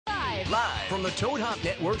Live from the Toad Hop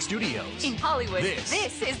Network studios. In Hollywood.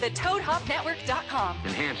 This is the ToadHopNetwork.com.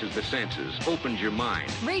 Enhances the senses, opens your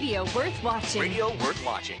mind. Radio worth watching. Radio worth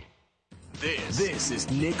watching. This is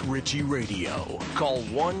Nick Ritchie Radio. Call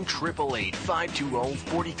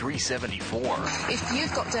 1-888-520-4374. If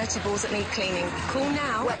you've got dirty balls that need cleaning, call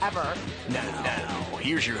now. Wherever. Now,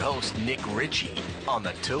 here's your host, Nick Ritchie, on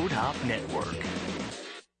the Toad Hop Network.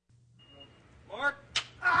 Mark!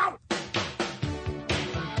 Ow!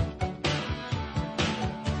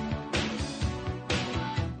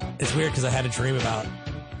 It's weird because I had a dream about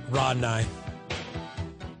Rod and I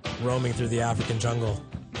roaming through the African jungle.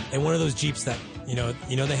 And one of those Jeeps that, you know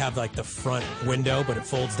they have like the front window, but it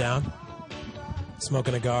folds down.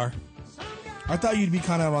 Smoking a cigar. I thought you'd be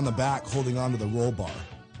kind of on the back holding on to the roll bar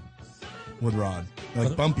with Rod.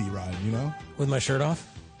 Like bumpy Rod, you know? With my shirt off?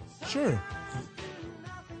 Sure.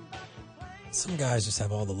 Some guys just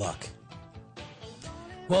have all the luck.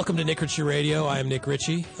 Welcome to Nick Ritchie Radio. I am Nick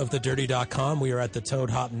Ritchie of TheDirty.com. We are at the Toad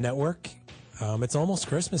Hop Network. It's almost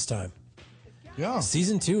Christmas time. Yeah.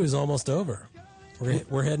 Season 2 is almost over.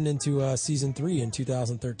 We're heading into Season 3 in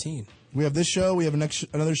 2013. We have this show. We have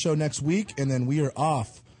another show next week, and then we are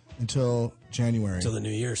off until January. Until the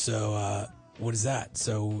new year. So what is that?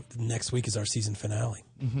 So next week is our season finale.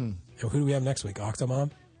 Mm-hmm. And who do we have next week?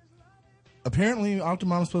 Octomom? Apparently,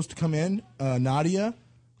 Octomom's supposed to come in, Nadia,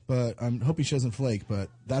 but I'm hoping she doesn't flake, but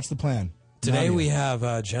that's the plan. Today Nadia. we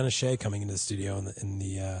have Jenna Shea coming into the studio in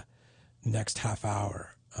the next half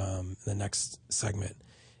hour, the next segment.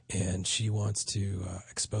 And she wants to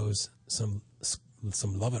expose some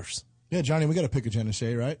lovers. Yeah, Johnny, we got to pick a Jenna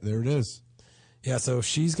Shea, right? There it is. Yeah, so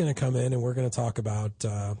she's going to come in, and we're going to talk about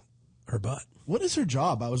her butt. What is her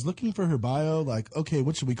job? I was looking for her bio. Like, okay,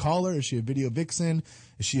 what should we call her? Is she a video vixen?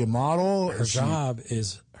 Is she a model? Her job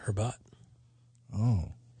is her butt.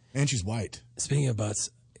 Oh, and she's white. Speaking of butts,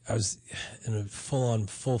 I was in a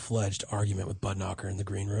full-fledged argument with Bud Knocker in the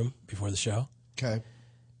green room before the show. Okay.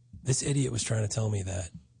 This idiot was trying to tell me that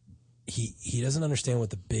he doesn't understand what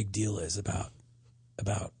the big deal is about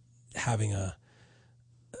having a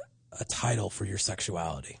title for your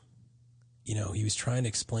sexuality. You know, he was trying to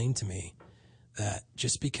explain to me that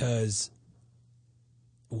just because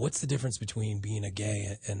what's the difference between being a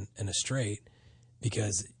gay and a straight,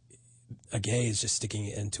 because a gay is just sticking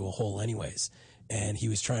it into a hole anyways. And he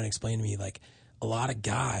was trying to explain to me, like, a lot of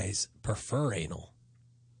guys prefer anal.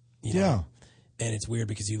 You know? Yeah. And it's weird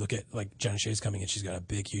because you look at, like, Jenna Shea's coming in, she's got a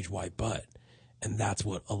big, huge white butt. And that's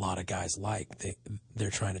what a lot of guys like. They're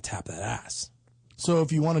trying to tap that ass. So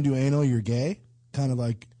if you want to do anal, you're gay? Kind of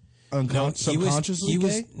like subconsciously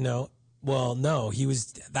gay? No. Well, no.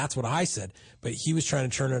 That's what I said. But he was trying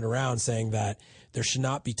to turn it around, saying that there should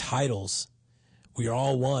not be titles. We are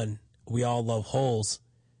all one. We all love holes.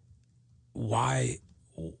 Why?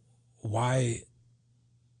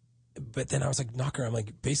 But then I was like, Knocker, I'm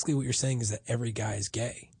like, basically what you're saying is that every guy is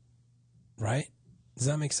gay, right? Does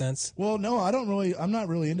that make sense? Well, no, I'm not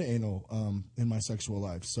really into anal in my sexual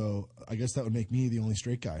life, so I guess that would make me the only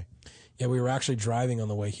straight guy. Yeah, we were actually driving on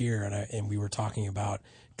the way here, and we were talking about,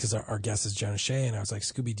 because our guest is Jenna Shea, and I was like,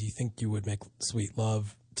 Scooby, do you think you would make sweet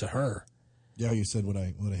love to her? Yeah, you said, would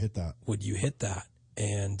I hit that? Would you hit that?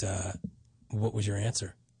 And what was your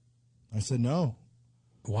answer? I said no.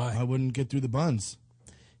 Why? I wouldn't get through the buns.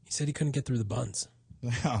 He said he couldn't get through the buns.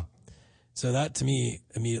 Yeah. So that, to me,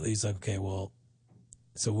 immediately is like, okay, well,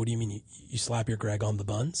 so what do you mean you slap your Greg on the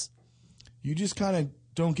buns? You just kind of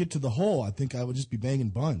don't get to the hole. I think I would just be banging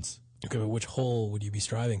buns. Okay, but which hole would you be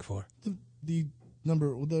striving for? The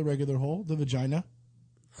regular hole, the vagina.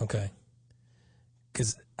 Okay.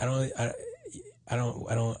 Because I don't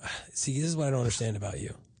see, this is what I don't understand about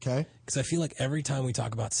you. Okay. Because I feel like every time we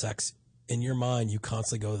talk about sex, in your mind, you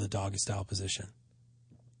constantly go to the doggy style position.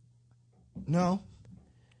 No.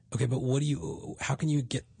 Okay, but how can you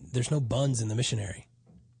get, there's no buns in the missionary.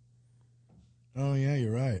 Oh, yeah,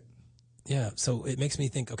 you're right. Yeah, so it makes me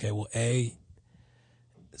think, okay, well, A,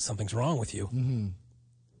 something's wrong with you. Mm-hmm.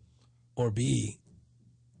 Or B,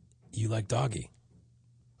 you like doggy.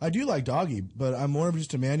 I do like doggy, but I'm more of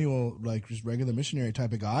just a manual, like just regular missionary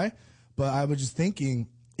type of guy. But I was just thinking,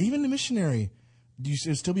 even the missionary,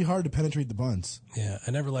 it'd still be hard to penetrate the buns. Yeah,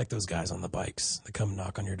 I never liked those guys on the bikes that come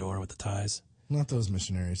knock on your door with the ties. Not those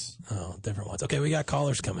missionaries. Oh, different ones. Okay, we got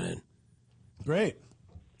callers coming in. Great.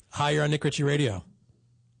 Hi, you're on Nick Ritchie Radio.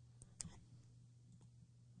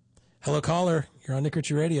 Hello, caller. You're on Nick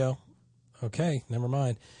Ritchie Radio. Okay, never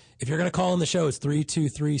mind. If you're going to call in the show, it's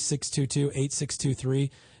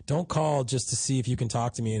 323-622-8623. Don't call just to see if you can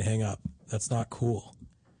talk to me and hang up. That's not cool.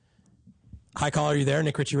 Hi, caller. Are you there?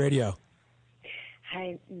 Nick Ritchie Radio.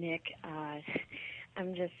 Hi, Nick.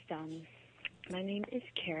 I'm just, my name is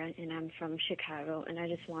Karen, and I'm from Chicago, and I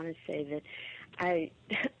just want to say that I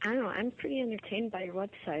don't know, I'm pretty entertained by your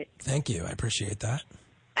website. Thank you. I appreciate that.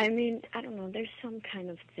 I mean, I don't know, there's some kind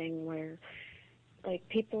of thing where, like,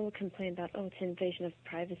 people complain about, it's invasion of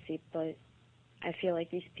privacy, but I feel like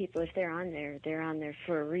these people, if they're on there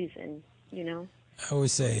for a reason, you know? I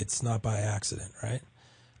always say it's not by accident, right?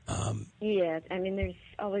 Yeah, I mean, there's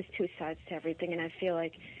always two sides to everything, and I feel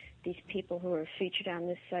like these people who are featured on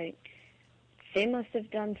this site, they must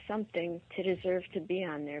have done something to deserve to be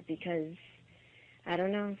on there because, I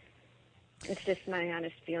don't know, it's just my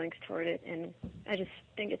honest feelings toward it, and I just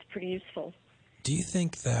think it's pretty useful. Do you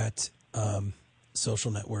think that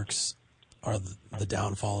social networks are the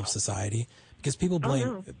downfall of society? Because people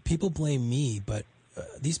blame me, but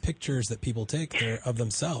these pictures that people take, they're of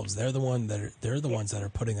themselves. They're the ones that are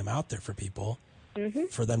putting them out there for people,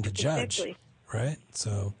 for them to judge, right?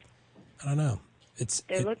 So I don't know.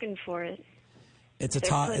 They're looking for it. It's if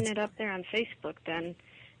they're putting it up there on Facebook, then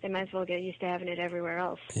they might as well get used to having it everywhere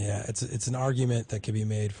else. Yeah, it's an argument that could be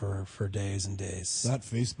made for days and days. Not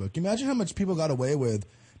Facebook. Imagine how much people got away with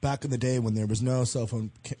back in the day when there was no cell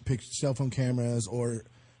phone cameras or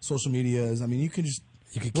social medias. I mean, you could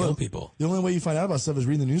kill people. The only way you find out about stuff is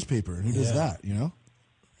reading the newspaper. And who does that, you know?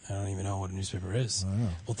 I don't even know what a newspaper is. I don't know.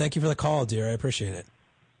 Well, thank you for the call, dear. I appreciate it.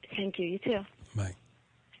 Thank you. You too. Bye.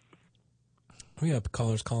 We have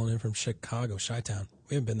callers calling in from Chicago, Chi-Town.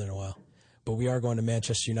 We haven't been there in a while. But we are going to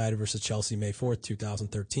Manchester United versus Chelsea May 4th,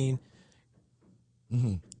 2013.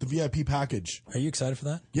 The VIP package. Are you excited for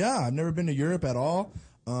that? Yeah, I've never been to Europe at all.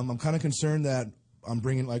 I'm kind of concerned that I'm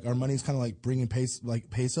bringing, our money's kind of like bringing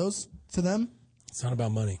pesos to them. It's not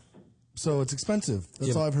about money. So it's expensive.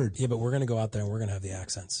 That's all I've heard. Yeah, but we're going to go out there and we're going to have the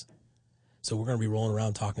accents. So we're going to be rolling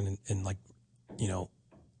around talking in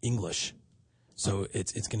English. So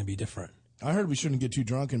it's going to be different. I heard we shouldn't get too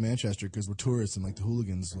drunk in Manchester because we're tourists and the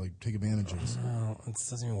hooligans take advantage of us. No, it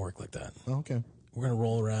doesn't even work like that. Oh, okay. We're going to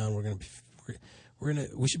roll around.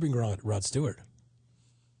 We should bring Rod Stewart.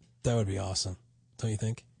 That would be awesome. Don't you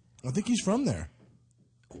think? I think he's from there.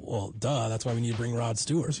 Well, duh. That's why we need to bring Rod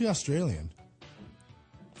Stewart. Or is he Australian?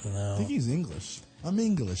 No. I think he's English. I'm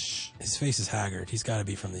English. His face is haggard. He's got to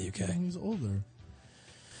be from the UK. He's older.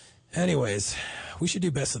 Anyways, we should do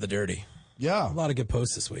Best of the Dirty. Yeah. A lot of good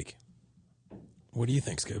posts this week. What do you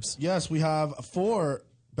think, Scoops? Yes, we have 4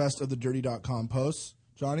 bestofthedirty.com posts.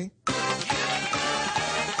 Johnny? It's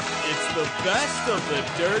the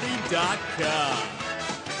bestofthedirty.com.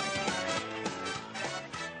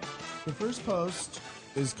 The first post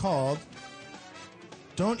is called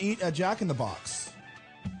Don't Eat at Jack in the Box.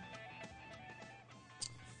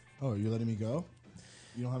 Oh, are you letting me go?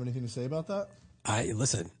 You don't have anything to say about that?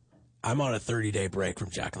 Listen, I'm on a 30-day break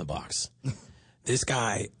from Jack in the Box. This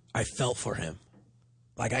guy, I felt for him.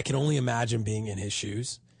 I can only imagine being in his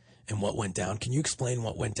shoes and what went down. Can you explain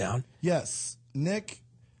what went down? Yes. Nick,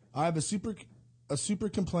 I have a super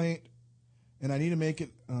complaint, and I need to make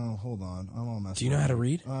it. Oh, hold on. I'm all messed up. Do you know how to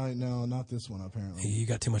read? No, not this one, apparently. You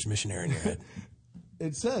got too much missionary in your head.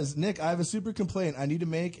 It says, Nick, I have a super complaint. I need to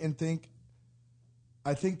make and think.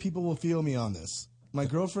 I think people will feel me on this. My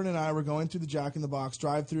girlfriend and I were going through the Jack in the Box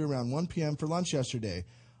drive-thru around 1 p.m. for lunch yesterday.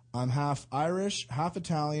 I'm half Irish, half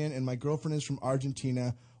Italian, and my girlfriend is from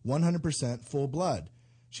Argentina, 100% full blood.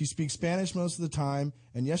 She speaks Spanish most of the time,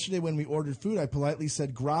 and yesterday when we ordered food, I politely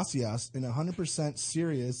said gracias in 100%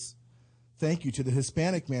 serious thank you to the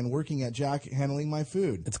Hispanic man working at Jack handling my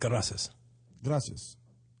food. It's gracias. Gracias.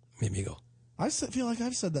 Mi amigo. I feel like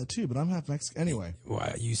I've said that too, but I'm half Mexican. Anyway.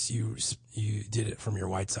 Well, you did it from your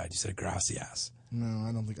white side. You said gracias. No,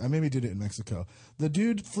 I don't think. I maybe did it in Mexico. The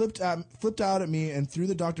dude flipped out at me and threw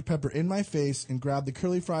the Dr. Pepper in my face and grabbed the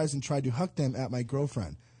curly fries and tried to huck them at my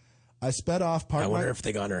girlfriend. I sped off. I wonder if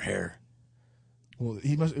they got in her hair. Well,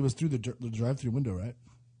 it was through the drive-through window, right?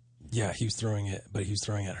 Yeah, he was throwing it, but he was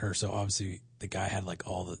throwing at her. So obviously the guy had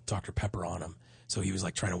all the Dr. Pepper on him. So he was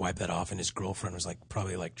trying to wipe that off, and his girlfriend was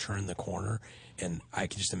probably turning the corner, and I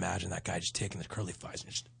could just imagine that guy just taking the curly fries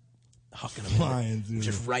and just hucking them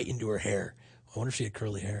just right into her hair. I wonder if she had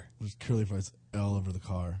curly hair. There's curly fries all over the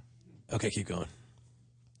car. Okay, keep going.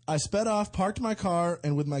 I sped off, parked my car,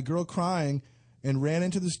 and with my girl crying, and ran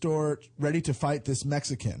into the store ready to fight this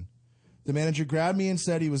Mexican. The manager grabbed me and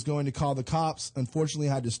said he was going to call the cops. Unfortunately,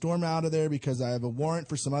 I had to storm out of there because I have a warrant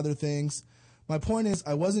for some other things. My point is,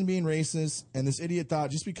 I wasn't being racist, and this idiot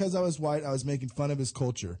thought just because I was white, I was making fun of his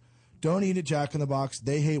culture. Don't eat at Jack in the Box.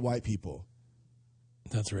 They hate white people.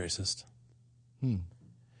 That's racist.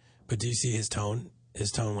 But do you see his tone?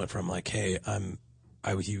 His tone went from hey,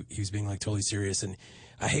 he was being totally serious, and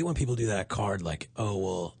I hate when people do that card oh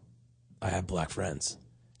well, I have black friends.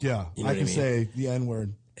 Yeah, You know I what can I mean? say the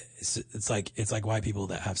N-word. It's like white people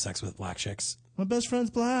that have sex with black chicks. My best friend's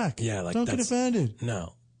black. Yeah, like don't get offended.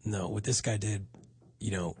 No. What this guy did,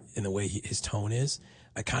 in the way his tone is,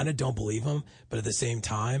 I kind of don't believe him. But at the same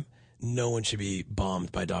time, no one should be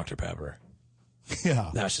bombed by Dr. Pepper. Yeah,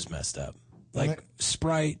 That's just messed up. Like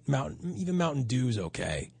Sprite, even Mountain Dew's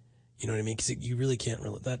okay. You know what I mean? Because you really can't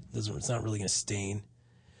it's not really going to stain.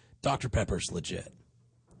 Dr. Pepper's legit.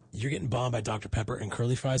 You're getting bombed by Dr. Pepper and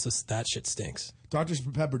curly fries. That shit stinks. Dr.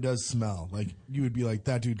 Pepper does smell. Like, you would be like,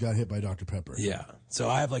 that dude got hit by Dr. Pepper. Yeah. So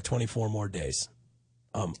I have like 24 more days.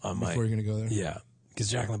 On my, Before you're going to go there? Yeah. Because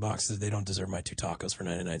Jack in the Box says they don't deserve my 2 tacos for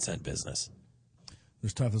 99-cent business.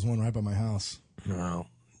 There's tough as one right by my house. Well,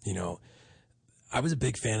 I was a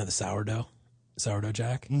big fan of the sourdough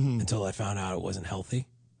Jack, until I found out it wasn't healthy.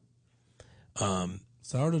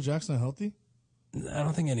 Sourdough Jack's not healthy? I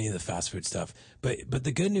don't think any of the fast food stuff. But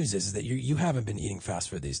the good news is that you haven't been eating fast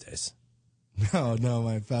food these days. No,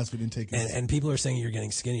 my fast food intake is... And people are saying you're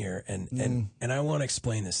getting skinnier, and I want to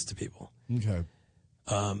explain this to people. Okay.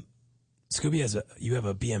 Scooby you have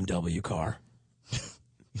a BMW car,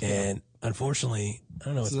 and unfortunately, I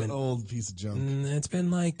don't know. It's an old piece of junk. It's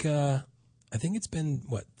been like I think it's been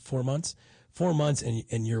 4 months. 4 months,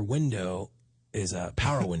 and your window is a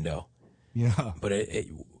power window. Yeah, but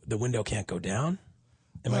the window can't go down.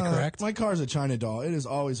 Am I correct? My car's a China doll. It has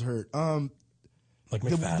always hurt. Like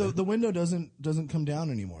McFadden. The window doesn't come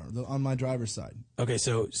down anymore on my driver's side. Okay,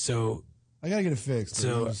 so I gotta get it fixed.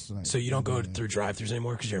 So you don't go through drive-thrus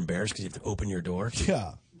anymore because you're embarrassed because you have to open your door.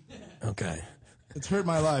 Yeah. Okay. It's hurt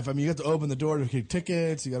my life. I mean, you have to open the door to get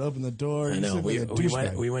tickets. You got to open the door. I know.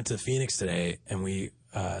 We went to Phoenix today, and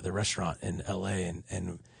the restaurant in L.A.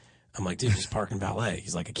 and I'm like, dude, just park and valet.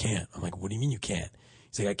 He's like, I can't. I'm like, what do you mean you can't?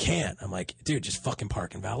 He's like, I can't. I'm like, dude, just fucking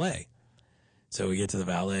park and valet. So we get to the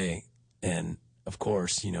valet, and of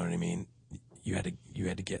course, you know what I mean. You had to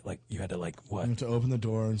what? You have to open the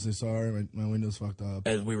door and say, sorry, my window's fucked up.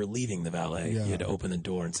 As we were leaving the valet, you had to open the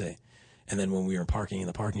door and say, and then when we were parking in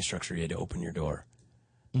the parking structure, you had to open your door.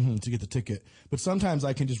 To get the ticket. But sometimes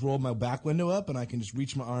I can just roll my back window up and I can just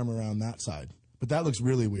reach my arm around that side. But that looks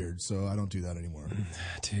really weird, so I don't do that anymore.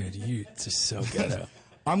 Dude, you just so ghetto.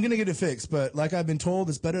 I'm going to get it fixed, but like I've been told,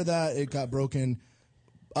 it's better that it got broken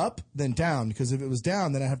up than down, because if it was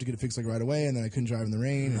down, then I have to get it fixed like right away, and then I couldn't drive in the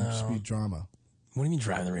rain, and it'd just be drama. What do you mean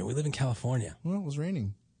drive in the rain? We live in California. Well, it was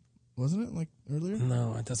raining. Wasn't it, like, earlier?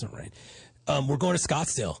 No, it doesn't rain. We're going to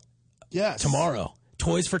Scottsdale. Yes. Tomorrow.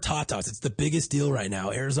 Toys for Tatas. It's the biggest deal right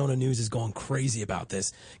now. Arizona News is going crazy about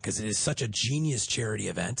this because it is such a genius charity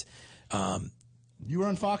event. You were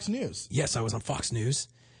on Fox News. Yes, I was on Fox News.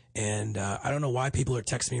 And I don't know why people are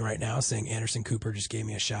texting me right now saying Anderson Cooper just gave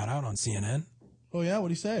me a shout out on CNN. Oh, yeah?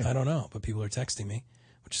 What'd he say? I don't know, but people are texting me,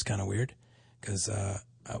 which is kind of weird because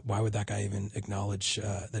why would that guy even acknowledge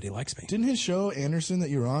that he likes me? Didn't his show, Anderson, that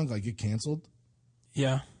you were on, get canceled?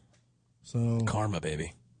 Yeah. So karma,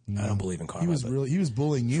 baby. No, I don't believe in karma. He was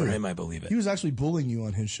bullying you. For him, I believe it. He was actually bullying you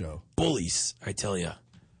on his show. Bullies, I tell you.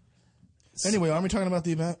 Anyway, aren't we talking about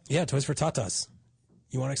the event? Yeah, Toys for Tatas.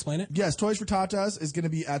 You want to explain it? Yes, Toys for Tatas is going to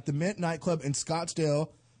be at the Mint nightclub in Scottsdale,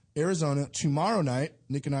 Arizona, tomorrow night.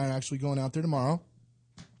 Nick and I are actually going out there tomorrow.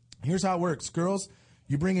 Here's how it works. Girls,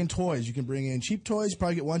 you bring in toys. You can bring in cheap toys. You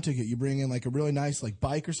probably get one ticket. You bring in a really nice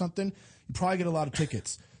bike or something. You probably get a lot of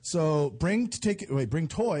tickets. So bring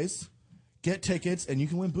toys. Get tickets, and you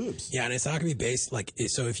can win boobs. Yeah, and it's not going to be based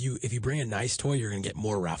so if you bring a nice toy, you're going to get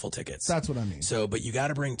more raffle tickets. That's what I mean. So, but you got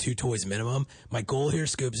to bring 2 toys minimum. My goal here,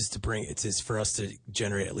 Scoops, is for us to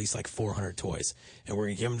generate at least 400 toys, and we're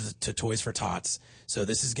going to give them to Toys for Tots. So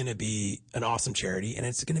this is going to be an awesome charity, and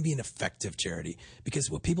it's going to be an effective charity, because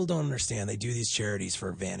what people don't understand, they do these charities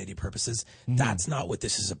for vanity purposes. Mm-hmm. That's not what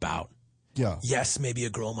this is about. Yeah. Yes, maybe a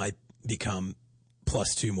girl might become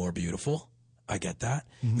 +2 more beautiful. I get that.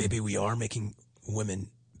 Mm-hmm. Maybe we are making women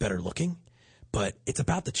better looking, but it's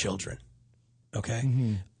about the children, okay?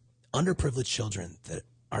 Mm-hmm. Underprivileged children that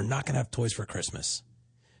are not going to have toys for Christmas,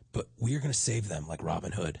 but we are going to save them like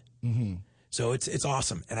Robin Hood. Mm-hmm. So it's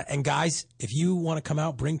awesome. And guys, if you want to come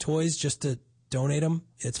out, bring toys just to donate them,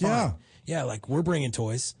 it's fine. Yeah, we're bringing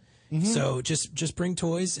toys. Mm-hmm. So just bring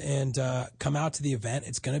toys and come out to the event.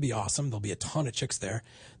 It's going to be awesome. There'll be a ton of chicks there,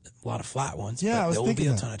 a lot of flat ones. Yeah, but there will be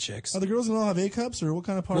a ton of chicks. Are the girls going to all have A-cups, or what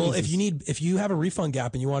kind of party? Well, if you have a refund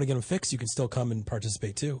gap and you want to get them fixed, you can still come and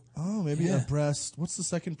participate too. Oh, maybe a breast. What's the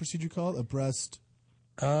second procedure called? A breast.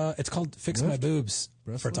 It's called Fix My Boobs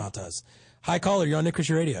breast for lift? Tatas. Hi, caller. You're on Nick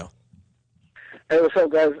Ritchie Radio. Hey, what's up,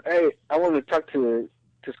 guys? Hey, I wanted to talk to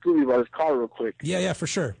Scooby about his car real quick. Yeah, for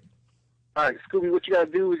sure. All right, Scooby, what you got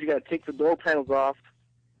to do is you got to take the door panels off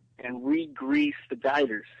and re-grease the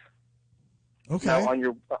guiders. Okay. Now,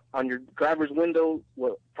 on your driver's window,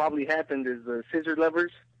 what probably happened is the scissor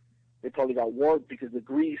levers, they probably got warped because the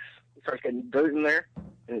grease starts getting dirt in there,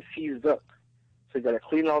 and it seized up. So you got to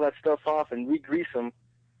clean all that stuff off and re-grease them,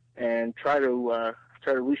 and try to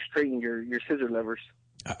re-straighten your scissor levers.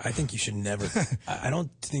 I think you should never. I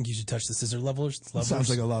don't think you should touch the scissor levers. Sounds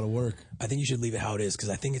like a lot of work. I think you should leave it how it is because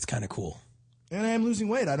I think it's kind of cool. And I am losing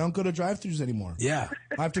weight. I don't go to drive-thrus anymore. Yeah,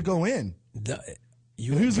 I have to go in. And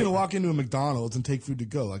who's going to walk into a McDonald's and take food to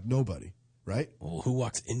go? Like nobody, right? Well, who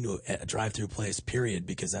walks into a drive-through place? Period.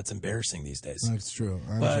 Because that's embarrassing these days. That's true.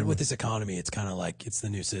 But with this economy, it's kind of like it's the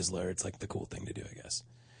new Sizzler. It's like the cool thing to do, I guess.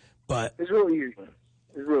 But it's really easy.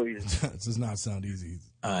 It's really easy. It does not sound easy.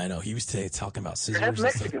 I know. He was talking about scissors. That's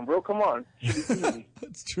Mexican, bro. Come on.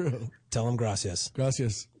 That's true. Tell him gracias.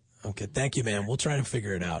 Gracias. Okay. Thank you, man. We'll try to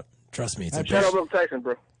figure it out. Trust me. It's Shout out Mike Tyson,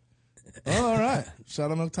 bro. Oh, all right.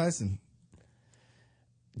 Shout out Mike Tyson.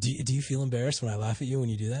 Do you feel embarrassed when I laugh at you when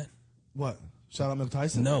you do that? What? Shout out Mike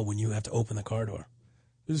Tyson? No, when you have to open the car door.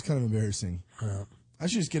 It is kind of embarrassing. I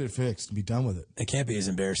should just get it fixed and be done with it. It can't be as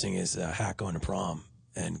embarrassing as Hack going to prom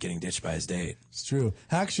and getting ditched by his date. It's true.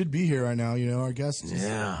 Hack should be here right now, our guest.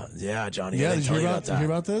 Yeah, Johnny. Yeah, did you hear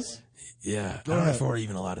about this? Yeah. Go I don't know ahead. if we're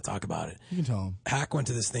even allowed to talk about it. You can tell him. Hack went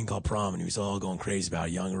to this thing called prom, and he was all going crazy about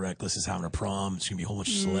it. Young and Reckless is having a prom. It's going to be a whole bunch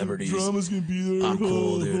of celebrities. Drama's going to be there. I'm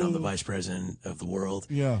cool, dude. I'm the vice president of the world.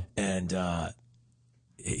 Yeah. And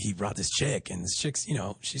he brought this chick, and this chick's,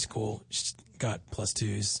 she's cool. She's got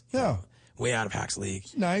 +2s. Yeah. Way out of Hack's league.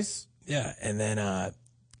 Nice. Yeah. And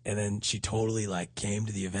then she totally came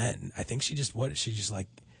to the event. And I think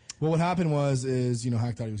Well, what happened is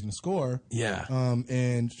Hack thought he was going to score. Yeah.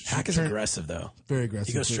 And Hack is aggressive though. Very aggressive.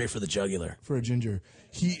 He goes straight for the jugular. For a ginger.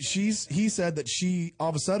 He said that she all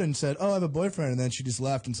of a sudden said, "Oh, I have a boyfriend," and then she just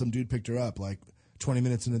left, and some dude picked her up 20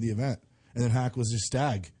 minutes into the event, and then Hack was just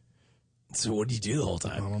stag. So what did you do the whole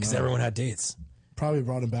time? I don't Because know. everyone had dates. Probably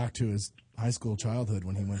brought him back to his high school childhood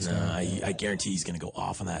when he went. I guarantee he's going to go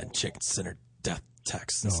off on that and chick send her death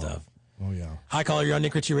texts and stuff. Oh yeah. Hi, caller. You're on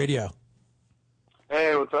Nick Ritchie Radio.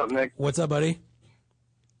 Hey, what's up, Nick? What's up, buddy?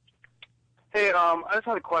 Hey, I just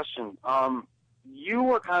had a question. You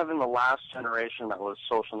were kind of in the last generation that was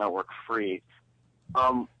social network free.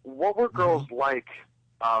 What were girls like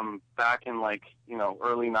back in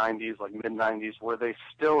early 90s, mid 90s? Were they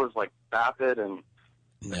still as vapid and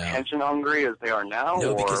attention hungry as they are now?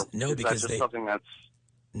 Because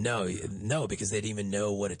they didn't even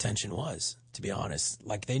know what attention was, to be honest.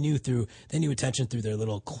 They knew attention through their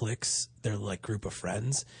little cliques, their group of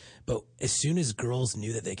friends. But as soon as girls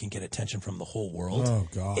knew that they can get attention from the whole world,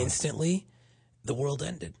 instantly the world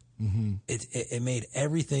ended. Mm-hmm. It made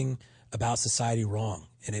everything about society wrong,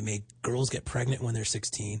 and it made girls get pregnant when they're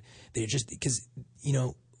 16. They just because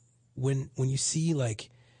when you see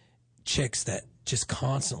chicks that just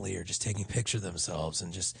constantly are just taking pictures of themselves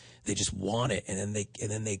and they just want it, and then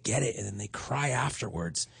they get it, and then they cry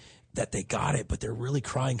afterwards that they got it, but they're really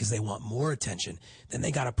crying because they want more attention. Then they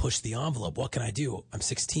got to push the envelope. What can I do? I'm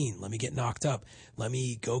 16. Let me get knocked up. Let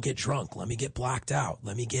me go get drunk. Let me get blacked out.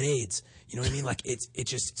 Let me get AIDS. You know what I mean? It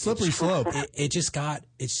just slippery slope. It's got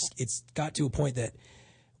to a point that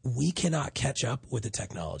we cannot catch up with the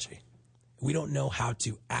technology. We don't know how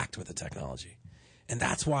to act with the technology. And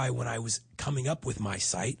that's why when I was coming up with my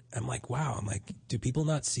site, I'm wow. Do people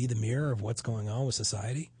not see the mirror of what's going on with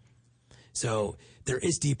society? So there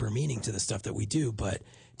is deeper meaning to the stuff that we do. But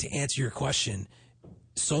to answer your question,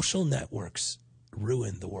 social networks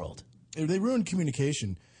ruin the world. They ruin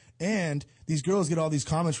communication. And these girls get all these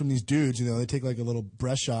comments from these dudes. They take a little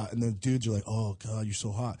breast shot, and the dudes are like, "Oh God, you're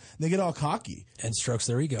so hot." And they get all cocky and strokes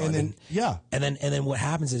their ego. And then what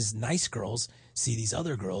happens is nice girls see these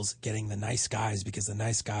other girls getting the nice guys because the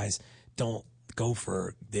nice guys don't go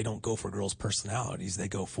for girls' personalities. They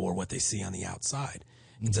go for what they see on the outside.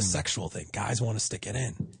 It's a sexual thing. Guys want to stick it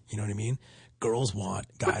in. You know what I mean? Girls want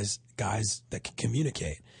guys that can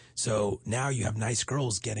communicate. So now you have nice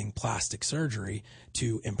girls getting plastic surgery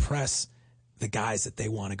to impress the guys that they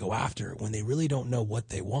want to go after when they really don't know what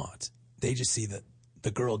they want. They just see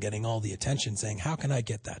the girl getting all the attention saying, how can I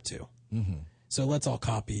get that too? Mm-hmm. So let's all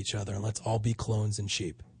copy each other and let's all be clones and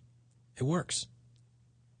sheep. It works.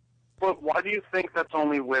 But why do you think that's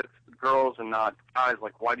only with girls and not guys?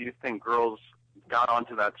 Why do you think girls got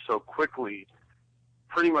onto that so quickly,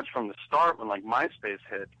 pretty much from the start when MySpace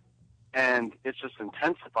hit, and it's just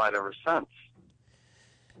intensified ever since?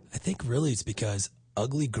 I think really it's because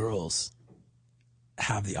ugly girls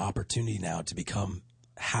have the opportunity now to become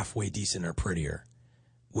halfway decent or prettier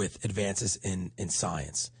with advances in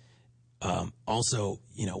science. Also,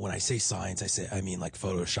 you know, when I say science, I mean like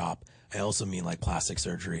Photoshop. I also mean like plastic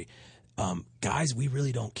surgery. Guys, we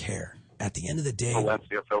really don't care. At the end of the day,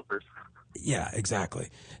 Valencia filters. Yeah, exactly.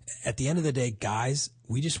 At the end of the day, guys,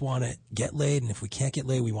 we just want to get laid, and if we can't get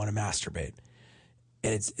laid, we want to masturbate.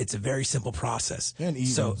 And it's a very simple process. And eat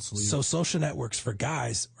so and sleep. so social networks for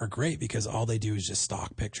guys are great because all they do is just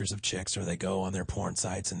stalk pictures of chicks, or they go on their porn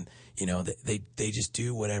sites and, you know, they just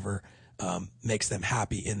do whatever makes them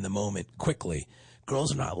happy in the moment quickly.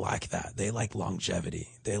 Girls are not like that. They like longevity.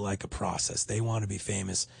 They like a process. They want to be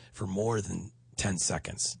famous for more than 10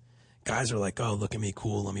 seconds. Guys are like, oh, look at me,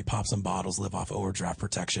 cool. Let me pop some bottles, live off overdraft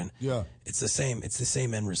protection. Yeah. It's the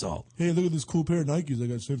same end result. Hey, look at this cool pair of Nikes I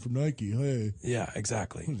got sent from Nike. Hey. Yeah,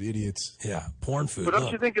 exactly. Idiots. Yeah. Porn food. But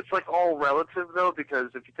don't you think it's like all relative though? Because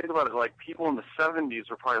if you think about it, like people in the 70s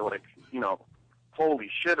were probably like, you know, holy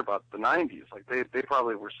shit about the 90s. Like they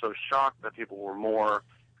probably were so shocked that people were more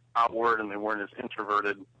outward and they weren't as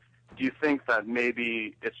introverted. Do you think that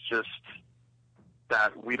maybe it's just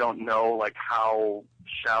that we don't know like how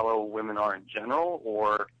shallow women are in general,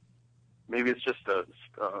 or maybe it's just a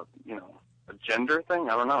gender thing?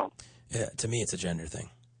 I don't know. Yeah, to me, it's a gender thing.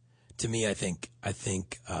 To me, I think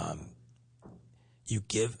you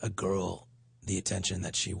give a girl the attention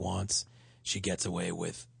that she wants, she gets away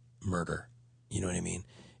with murder. You know what I mean?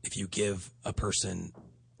 If you give a person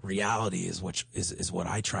reality is what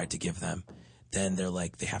I tried to give them, then they're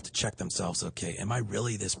like, they have to check themselves. Okay, am I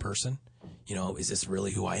really this person? You know, is this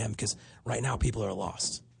really who I am? Because right now people are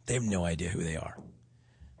lost. They have no idea who they are.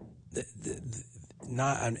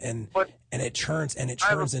 And it turns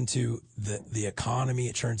into the economy.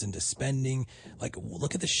 It turns into spending. Like,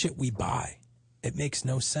 look at the shit we buy. It makes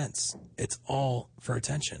no sense. It's all for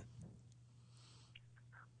attention.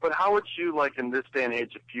 But how would you, like in this day and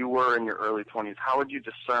age, if you were in your early 20s, how would you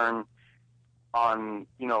discern on,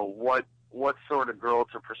 you know, what sort of girl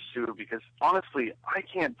to pursue? Because honestly, I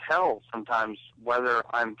can't tell sometimes whether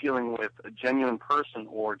I'm dealing with a genuine person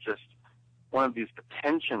or just one of these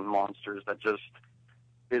attention monsters that just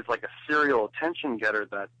is like a serial attention getter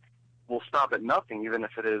that will stop at nothing, even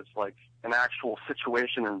if it is like an actual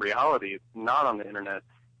situation in reality, not on the internet,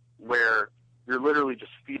 where you're literally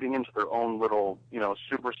just feeding into their own little, you know,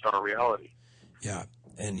 superstar reality. Yeah.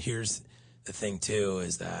 And here's the thing too,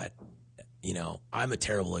 is that, you know, I'm a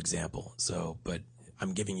terrible example. So, but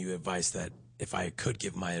I'm giving you advice that if I could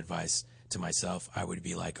give my advice to myself, I would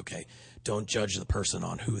be like, okay, don't judge the person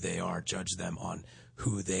on who they are. Judge them on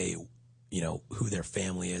who they, you know, who their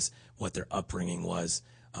family is, what their upbringing was,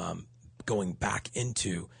 going back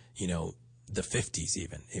into, you know, the 50s,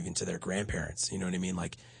 even to their grandparents. You know what I mean?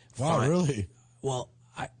 Like, wow, really? Well,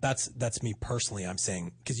 that's me personally. I'm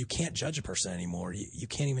saying, because you can't judge a person anymore. You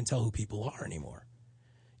can't even tell who people are anymore.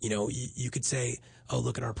 You know, you could say, oh,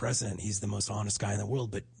 look at our president. He's the most honest guy in the world.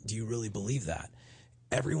 But do you really believe that?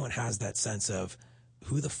 Everyone has that sense of,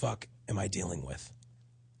 who the fuck am I dealing with?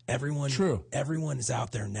 Everyone is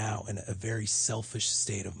out there now in a very selfish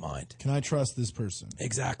state of mind. Can I trust this person?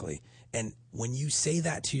 Exactly. And when you say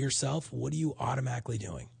that to yourself, what are you automatically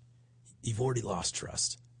doing? You've already lost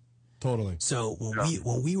trust. Totally. So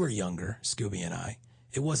when we were younger, Scooby and I,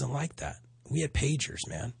 it wasn't like that. We had pagers,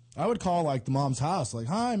 man. I would call like the mom's house, like,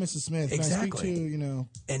 "Hi, Mrs. Smith, exactly. Can I speak to you?" You know.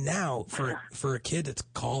 And now for a kid to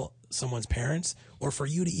call someone's parents, or for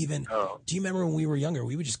you to even, do you remember when we were younger?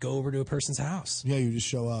 We would just go over to a person's house. Yeah, you just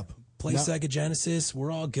show up. Play Sega Genesis.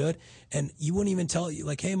 We're all good, and you wouldn't even tell you,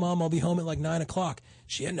 like, "Hey, Mom, I'll be home at like 9 o'clock."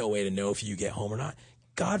 She had no way to know if you get home or not.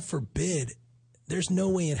 God forbid. There's no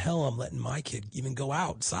way in hell I'm letting my kid even go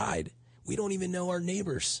outside. We don't even know our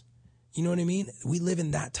neighbors. You know what I mean? We live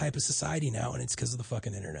in that type of society now, and it's because of the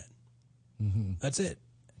fucking internet. Mm-hmm. That's it.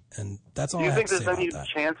 And that's all I have to say about that. Do you think there's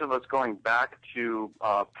any chance of us going back to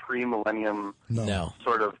pre-millennium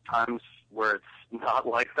sort of times where it's not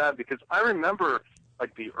like that? Because I remember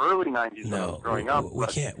like the early 90s when I was growing up.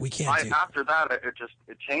 We can't after that,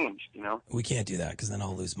 it changed, you know? We can't do that because then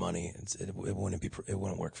I'll lose money. It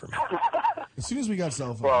wouldn't work for me. As soon as we got cell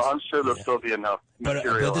phones. Well, I'm sure there'll still be enough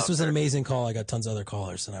material. But this was an amazing call. I got tons of other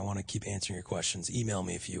callers, and I want to keep answering your questions. Email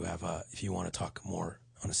me if you want to talk more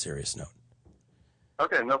on a serious note.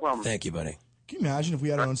 Okay, no problem. Thank you, buddy. Can you imagine if we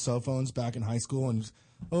had our own cell phones back in high school and,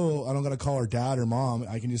 I don't got to call her dad or mom.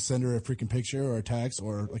 I can just send her a freaking picture or a text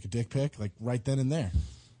or like a dick pic, like right then and there.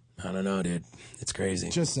 I don't know, dude. It's crazy.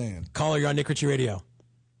 Just saying. Caller, you're on Nick Ritchie Radio.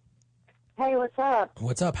 Hey, what's up?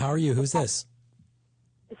 What's up? How are you? Who's this?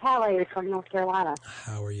 It's Hallie from North Carolina.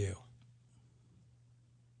 How are you?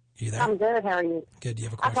 You there? I'm good. How are you? Good. Do you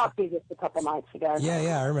have a question? I talked to you just a couple nights ago.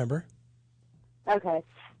 Yeah, I remember. Okay.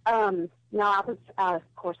 No, I was,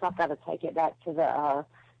 of course, I've got to take it back to the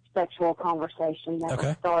sexual conversation that Okay.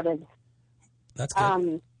 was started. That's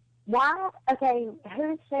good. Why? Okay,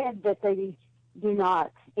 who said that they do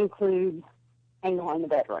not include anal in the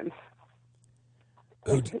bedroom?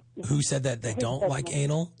 Who said that they don't like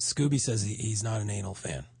anal? Scooby says he's not an anal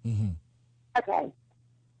fan. Mm-hmm. Okay.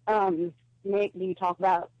 Nick, do you talk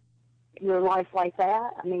about your life like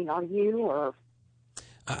that? I mean, are you or?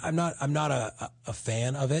 I'm not a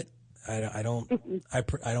fan of it. I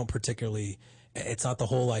don't particularly. It's not the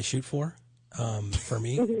hole I shoot for. For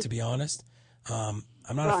me, to be honest, I'm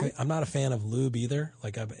not a fan of lube either.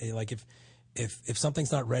 Like if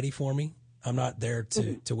something's not ready for me, I'm not there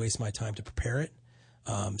to waste my time to prepare it.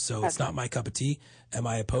 So it's not my cup of tea. Am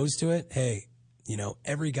I opposed to it? Hey,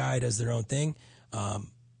 every guy does their own thing.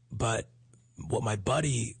 But what my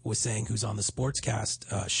buddy was saying, who's on the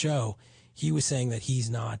Sportscast show, he was saying that he's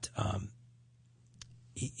not,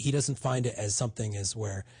 he doesn't find it as something as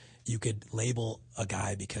where you could label a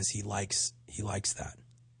guy because he likes that.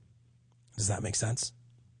 Does that make sense?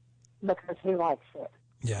 Because he likes it.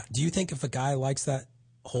 Yeah. Do you think if a guy likes that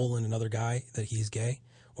hole in another guy that he's gay,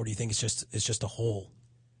 or do you think it's just a hole?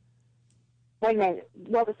 Wait a minute.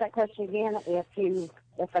 What was that question again?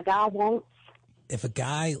 If a guy wants. If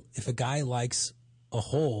a guy likes a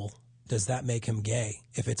hole, does that make him gay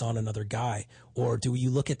if it's on another guy? Or do you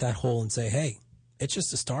look at that hole and say, hey, it's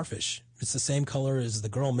just a starfish. It's the same color as the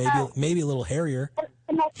girl, maybe a little hairier.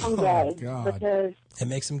 It makes him gay. God. Because it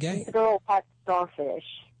makes him gay. The girl likes starfish.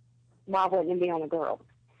 Why wouldn't it be on a girl?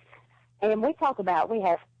 And we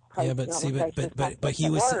have. Yeah, but he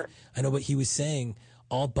was. I know, but he was saying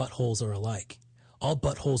all buttholes are alike. All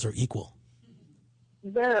buttholes are equal.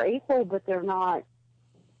 They're equal, but they're not.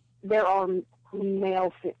 There are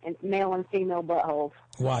male and female buttholes.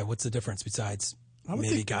 Why? What's the difference besides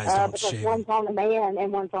maybe guys don't because shave? one's on a man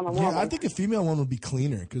and one's on a woman. Yeah, I think a female one would be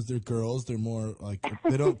cleaner because they're girls. They're more like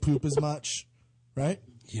they don't poop as much, right?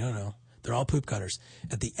 You don't know. They're all poop cutters.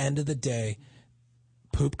 At the end of the day,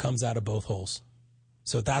 poop comes out of both holes.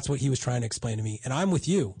 So that's what he was trying to explain to me. And I'm with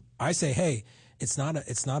you. I say, hey, it's not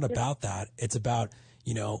about that. It's about,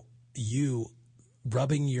 you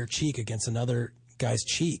rubbing your cheek against another guy's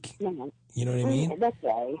cheek. Mm-hmm. You know what I mean? That's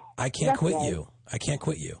gay. I can't quit you. I can't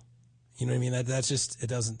quit you. You know what I mean? That's just, it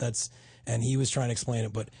doesn't, and he was trying to explain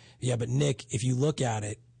it. But Nick, if you look at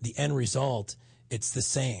it, the end result, it's the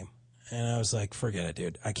same. And I was like, forget it,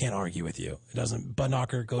 dude. I can't argue with you. It doesn't, Bud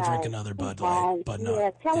Knocker, go drink another Bud Light. Bud Knocker. Yeah,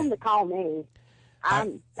 tell him to call me.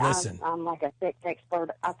 Listen. I'm like a sex expert.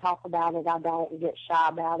 I talk about it. I don't get shy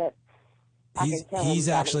about it. He's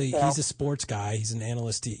a sports guy. He's an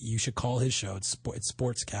analyst. You should call his show. It's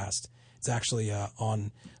Sportscast. It's actually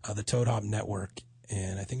on the Toad Hop Network,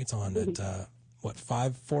 and I think it's on at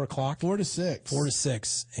 4 o'clock? 4 to 6. 4 to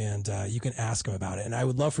 6, and you can ask him about it. And I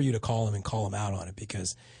would love for you to call him and call him out on it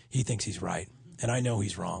because he thinks he's right, and I know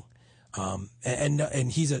he's wrong.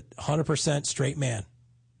 And he's a 100% straight man.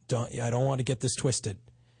 I don't want to get this twisted,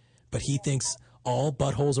 but he thinks all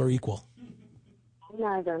buttholes are equal.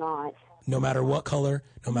 No, they're not. No matter what color,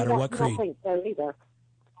 no matter what creed. I don't think so either.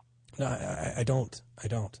 No, I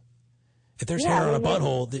don't. If there's hair on a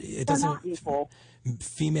butthole, it doesn't.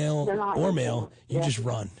 Female or male, you just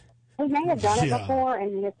run. He may have done it before,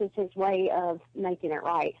 and this is his way of making it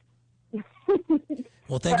right.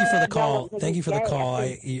 Well, thank you for the call. Thank you for the call.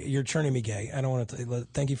 You're turning me gay. I don't want to.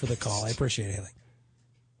 Thank you for the call. I appreciate it, Haley.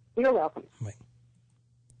 You're welcome. Wait.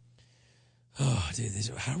 Oh, dude,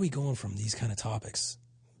 how are we going from these kind of topics?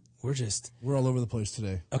 We're all over the place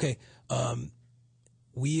today. Okay. Do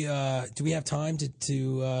we have time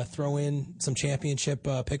to throw in some championship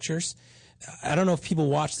pictures? I don't know if people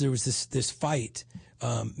watched. There was this fight,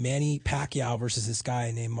 Manny Pacquiao versus this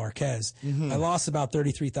guy named Marquez. Mm-hmm. I lost about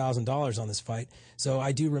 $33,000 on this fight, so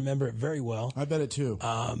I do remember it very well. I bet it too.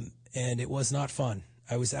 And it was not fun.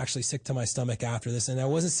 I was actually sick to my stomach after this, and I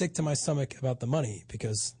wasn't sick to my stomach about the money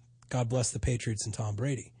because God bless the Patriots and Tom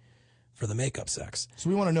Brady for the makeup sex. So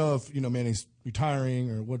we want to know if Manny's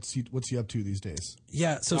retiring or what's he up to these days.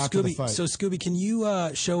 Yeah. So Scooby, can you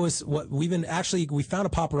show us what we found a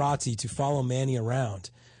paparazzi to follow Manny around.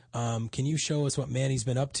 Can you show us what Manny's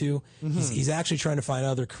been up to? Mm-hmm. He's actually trying to find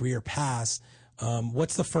other career paths.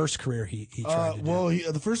 What's the first career he tried to do? Well,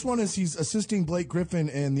 the first one is he's assisting Blake Griffin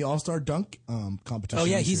in the All-Star Dunk competition. Oh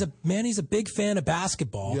yeah, he's a big fan of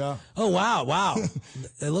basketball. Yeah. Oh wow.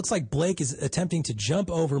 It looks like Blake is attempting to jump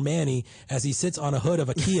over Manny as he sits on a hood of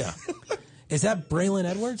a Kia. Is that Braylon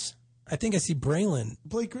Edwards? I think I see Braylon.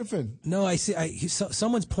 Blake Griffin. No, I see.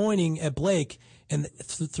 Someone's pointing at Blake and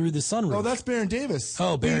through the sunroof. Oh, that's Baron Davis.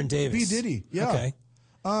 Oh, Baron Davis. B Diddy. Yeah. Okay.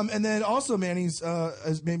 And then also Manny's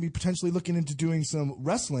is maybe potentially looking into doing some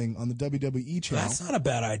wrestling on the WWE channel. That's not a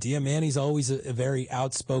bad idea. Manny's always a very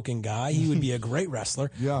outspoken guy. He would be a great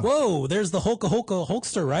wrestler. Yeah. Whoa, there's the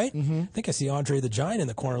Hulkster, right? I think I see Andre the Giant in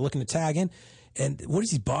the corner looking to tag in. And what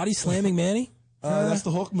is he body slamming Manny? That's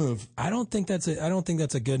the Hulk move. I don't think that's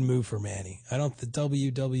a good move for Manny. The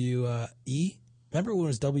WWE. Remember when it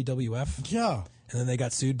was WWF? Yeah. And then they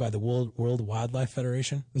got sued by the World Wildlife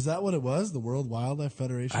Federation. Is that what it was? The World Wildlife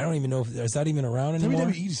Federation? I don't even know is that even around anymore?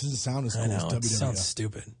 WWE just doesn't sound as cool I know, as WWF. it sounds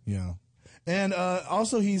stupid. Yeah. And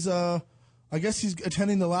also he's I guess he's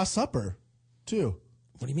attending the Last Supper too.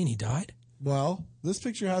 What do you mean he died? Well, this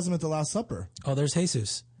picture has him at the Last Supper. Oh, there's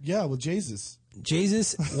Jesus. Yeah, with Jesus.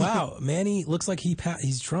 Jesus, wow, Manny looks like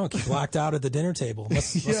he's drunk. He blacked out at the dinner table.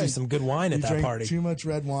 Must be some good wine at that drank party. Too much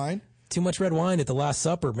red wine. Too much red wine at the Last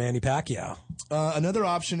Supper, Manny Pacquiao. Another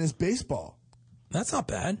option is baseball. That's not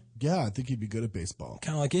bad. Yeah, I think he'd be good at baseball.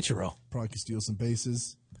 Kind of like Ichiro. Probably could steal some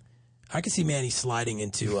bases. I can see Manny sliding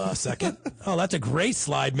into second. Oh, that's a great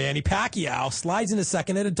slide, Manny Pacquiao slides into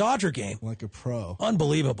second at a Dodger game. Like a pro.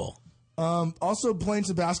 Unbelievable. Also playing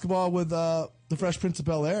some basketball with the Fresh Prince of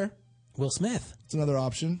Bel-Air. Will Smith. It's another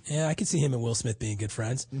option. Yeah, I can see him and Will Smith being good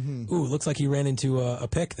friends. Ooh, looks like he ran into a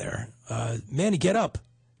pick there. Manny, get up.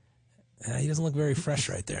 He doesn't look very fresh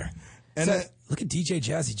right there. And look at DJ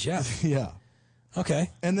Jazzy Jeff. Yeah.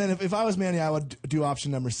 Okay. And then if I was Manny, I would do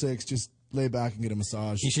option number 6. Just lay back and get a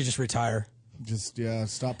massage. He should just retire. Just,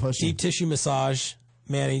 stop pushing. Deep tissue massage.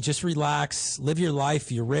 Manny, just relax. Live your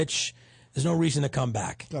life. You're rich. There's no reason to come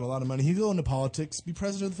back. Got a lot of money. He could go into politics, be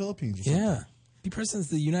president of the Philippines or something. Yeah. Be president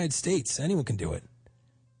of the United States. Anyone can do it.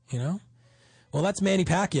 You know? Well, that's Manny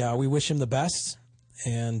Pacquiao. We wish him the best.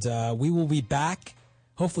 And we will be back,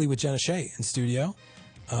 hopefully, with Jenna Shea in studio.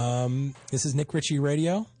 This is Nick Ritchie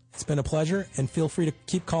Radio. It's been a pleasure, and feel free to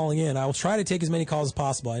keep calling in. I will try to take as many calls as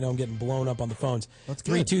possible. I know I'm getting blown up on the phones. That's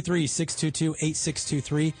good.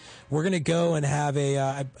 323-622-8623. We're going to go and have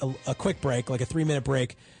a quick break, like a 3-minute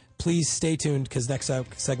break. Please stay tuned, because next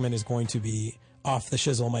segment is going to be Off the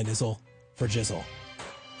Shizzle, My Nizzle for Jizzle.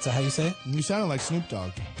 Is that how you say it? You sounded like Snoop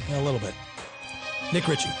Dogg. Yeah, a little bit. Nick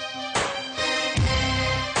Ritchie.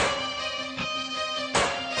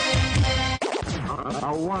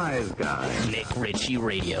 A wise guy. Nick Ritchie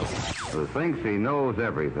Radio. Who thinks he knows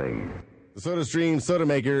everything. The SodaStream Soda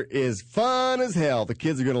Maker is fun as hell. The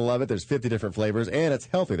kids are going to love it. There's 50 different flavors, and it's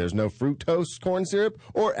healthy. There's no fructose, corn syrup,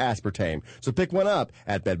 or aspartame. So pick one up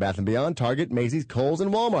at Bed Bath & Beyond, Target, Macy's, Kohl's,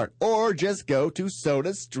 and Walmart. Or just go to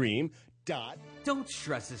SodaStream.com. Don't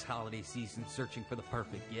stress this holiday season searching for the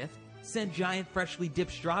perfect gift. Send giant freshly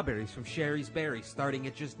dipped strawberries from Sherry's Berries starting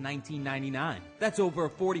at just $19.99. That's over a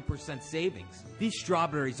 40% savings. These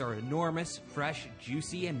strawberries are enormous, fresh,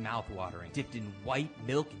 juicy, and mouth-watering, dipped in white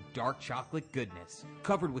milk and dark chocolate goodness.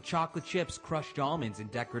 Covered with chocolate chips, crushed almonds, and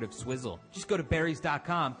decorative swizzle. Just go to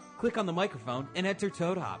berries.com, click on the microphone, and enter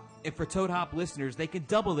Toad Hop. And for Toad Hop listeners, they can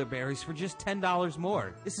double their berries for just $10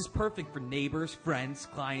 more. This is perfect for neighbors, friends,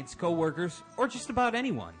 clients, co-workers, or just about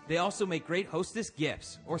anyone. They also make great hostess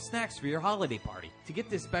gifts or snacks for your holiday party. To get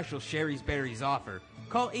this special Sherry's Berries offer,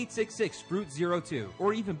 call 866-FRUIT-02,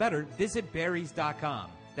 or even better, visit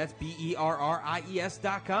berries.com. That's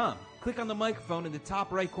BERRIES.com. Click on the microphone in the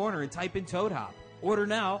top right corner and type in Toad Hop. Order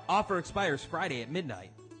now. Offer expires Friday at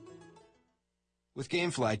midnight. With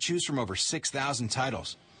GameFly, choose from over 6,000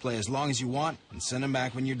 titles. Play as long as you want and send them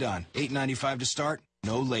back when you're done. $8.95 to start,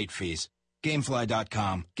 no late fees.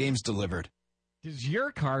 Gamefly.com. Games delivered. Does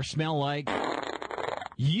your car smell like?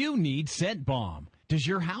 You need Scent Bomb. Does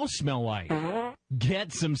your house smell like?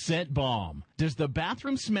 Get some Scent Bomb. Does the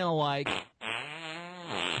bathroom smell like?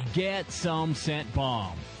 Get some Scent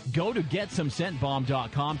Bomb. Go to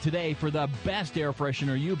GetSomeScentBomb.com today for the best air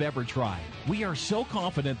freshener you've ever tried. We are so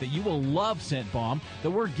confident that you will love Scent Bomb that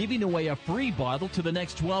we're giving away a free bottle to the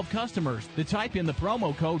next 12 customers that type in the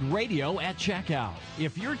promo code RADIO at checkout.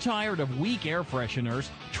 If you're tired of weak air fresheners,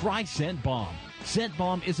 try Scent Bomb. Scent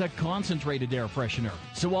Bomb is a concentrated air freshener,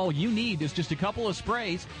 so all you need is just a couple of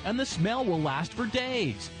sprays and the smell will last for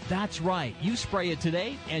days. That's right, you spray it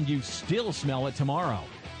today and you still smell it tomorrow.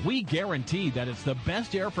 We guarantee that it's the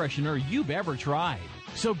best air freshener you've ever tried.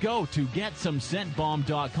 So go to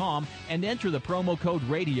GetSomeScentBomb.com and enter the promo code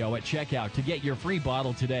RADIO at checkout to get your free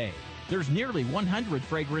bottle today. There's nearly 100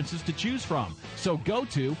 fragrances to choose from, so go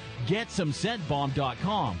to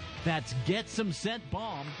GetSomeScentBomb.com. That's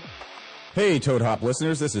GetSomeScentBomb. Hey, Toad Hop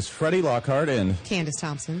listeners, this is Freddie Lockhart and Candace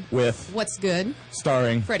Thompson. with What's Good?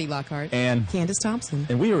 starring Freddie Lockhart. and Candace Thompson.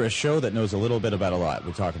 And we are a show that knows a little bit about a lot.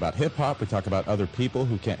 We talk about hip-hop, we talk about other people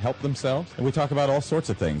who can't help themselves, and we talk about all sorts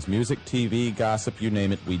of things. Music, TV, gossip, you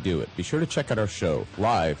name it, we do it. Be sure to check out our show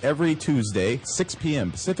live every Tuesday, 6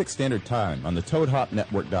 p.m. Pacific Standard Time on the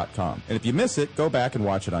ToadHopNetwork.com. And if you miss it, go back and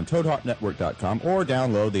watch it on ToadHopNetwork.com or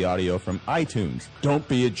download the audio from iTunes. Don't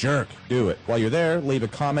be a jerk. Do it. While you're there, leave a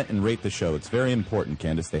comment and rate the show. It's very important,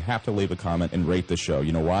 Candace. They have to leave a comment and rate the show.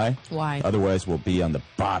 You know why? Why? Otherwise, we'll be on the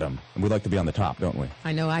bottom. And we'd like to be on the top, don't we?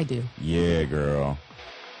 I know I do. Yeah, girl.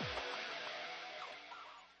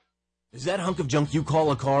 Is that hunk of junk you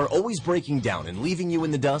call a car always breaking down and leaving you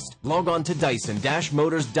in the dust? Log on to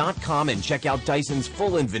Dyson-Motors.com and check out Dyson's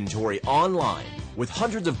full inventory online. With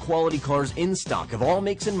hundreds of quality cars in stock of all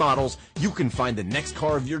makes and models, you can find the next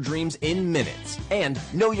car of your dreams in minutes. And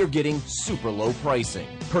know you're getting super low pricing.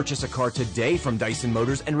 Purchase a car today from Dyson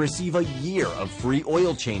Motors and receive a year of free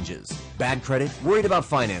oil changes. Bad credit? Worried about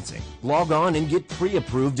financing? Log on and get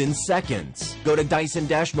pre-approved in seconds. Go to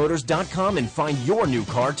Dyson-Motors.com and find your new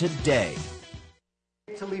car today.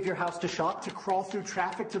 To leave your house to shop, to crawl through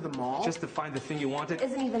traffic to the mall, just to find the thing you wanted.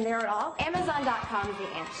 Isn't even there at all? Amazon.com is the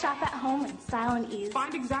answer. Shop at home in style and ease.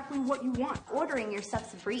 Find exactly what you want. Ordering your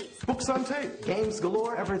stuff's a breeze. Books on tape, games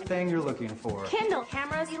galore, everything you're looking for. Kindle,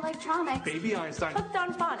 cameras, electronics. Baby Einstein. Hooked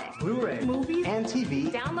on phonics. Blu-ray. Movies. And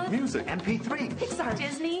TV. Download. Music. MP3. Pixar.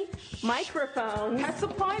 Disney. Microphones. Pet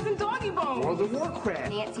supplies and doggy bones. World of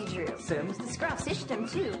Warcraft. Nancy Drew. Sims. The Scruff. System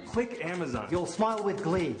too. Click Amazon. You'll smile with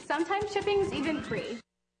glee. Sometimes shipping's even free.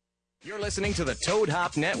 You're listening to the Toad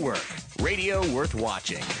Hop Network, radio worth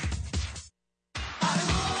watching.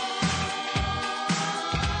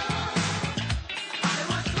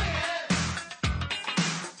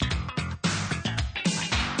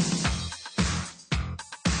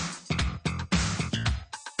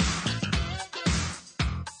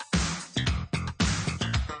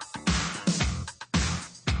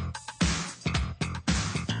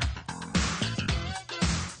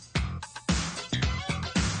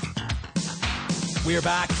 We are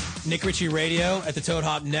back. Nick Ritchie Radio at the Toad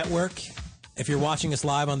Hop Network. If you're watching us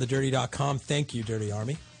live on thedirty.com, thank you, Dirty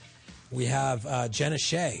Army. We have Jenna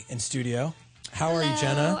Shea in studio. How are you,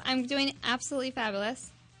 Jenna? I'm doing absolutely fabulous.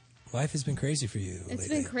 Life has been crazy for you It's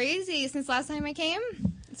lately. been crazy since last time I came.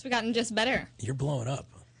 It's gotten just better. You're blowing up.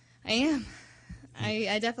 I am.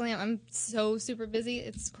 I definitely am. I'm so super busy.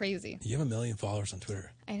 It's crazy. You have 1 million followers on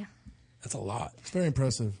Twitter. I know. That's a lot. It's very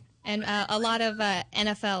impressive. And a lot of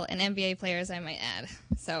NFL and NBA players, I might add.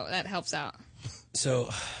 So that helps out. So,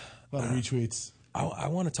 a lot of retweets. I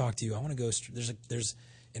want to talk to you. I want to go. There's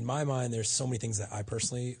in my mind, there's so many things that I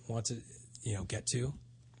personally want to, get to,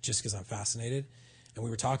 just because I'm fascinated. And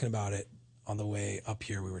we were talking about it on the way up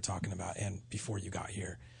here. We were talking about, and before you got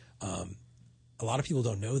here, a lot of people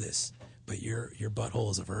don't know this, but your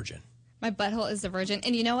butthole is a virgin. My butthole is a virgin.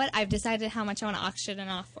 And you know what? I've decided how much I want to auction it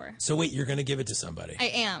off for. So wait, you're going to give it to somebody?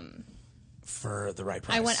 I am. For the right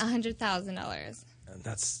price? I want $100,000. And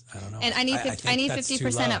that's, I don't know. And I need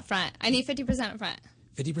 50% up front. I need 50% up front.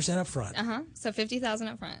 50% up front? Uh-huh. So $50,000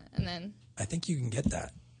 up front. And then... I think you can get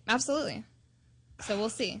that. Absolutely. So we'll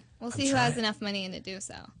see. We'll see who has enough money in to do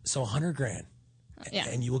so. So $100,000. Yeah.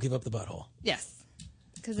 And you will give up the butthole? Yes.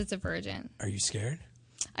 Because it's a virgin. Are you scared?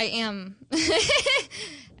 I am.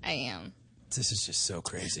 I am. This is just so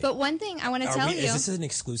crazy. But one thing I want to tell you. Is this an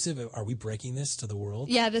exclusive? Are we breaking this to the world?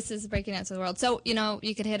 Yeah, this is breaking it to the world. So,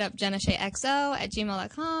 you could hit up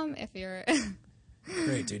JennaSheaXO@gmail.com if you're...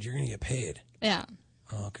 Great, dude. You're going to get paid. Yeah.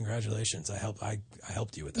 Oh, congratulations. I helped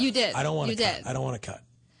you with that. You did. I don't want to cut. Did. I don't want to cut.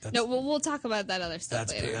 No, we'll talk about that other stuff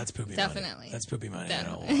later. That's poopy Definitely. money. That's poopy money.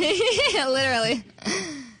 Literally.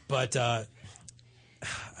 But I'm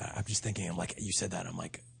just thinking, I'm like, you said that, I'm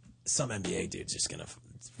like, some NBA dude's just going to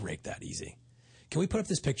rake that easy. Can we put up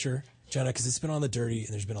this picture, Jenna? Because it's been on the dirty, and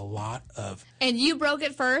there's been a lot of... And you broke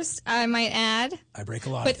it first, I might add. I break a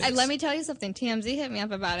lot of things. But let me tell you something. TMZ hit me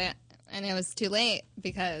up about it, and it was too late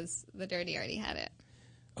because the dirty already had it.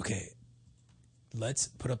 Okay. Let's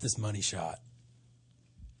put up this money shot.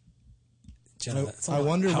 Jenna, I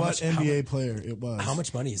wonder what NBA player it was. How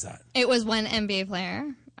much money is that? It was one NBA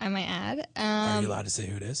player, I might add. Are you allowed to say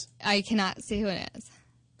who it is? I cannot see who it is.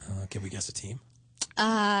 Can we guess a team?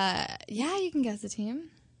 Yeah, you can guess the team.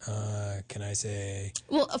 Can I say?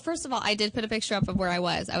 Well, first of all, I did put a picture up of where I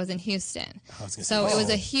was. I was in Houston. I was gonna so say, it was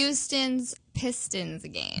a Houston's Pistons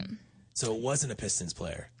game. So it wasn't a Pistons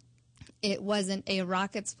player. It wasn't a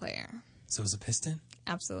Rockets player. So it was a Piston?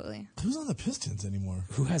 Absolutely. Who's on the Pistons anymore?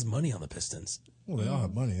 Who has money on the Pistons? Well, they all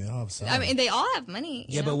have money. They all have salary. I mean, they all have money.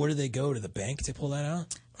 Yeah, but where do they go? To the bank to pull that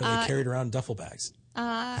out? Or they carry it around duffel bags?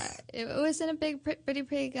 It was in a pretty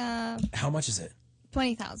big. How much is it?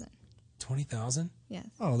 20,000. 20,000? Yes.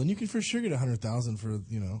 Oh, then you can for sure get 100,000 for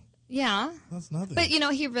Yeah. That's nothing. But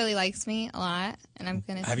he really likes me a lot, and I'm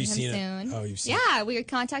gonna Have you see him seen it? soon. Oh, you've seen it. Yeah, we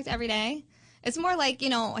contact every day. It's more like he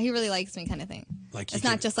really likes me kind of thing. Like it's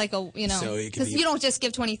not just like so it could because be- you don't just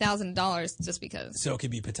give $20,000 just because. So it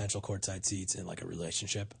could be potential courtside seats in like a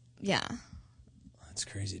relationship. Yeah. That's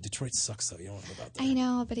crazy. Detroit sucks though. You don't want to live out there. I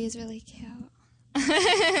know, but he's really cute.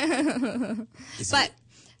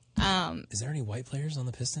 Is there any white players on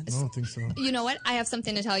the Pistons? I don't think so. You know what? I have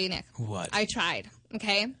something to tell you, Nick. What? I tried.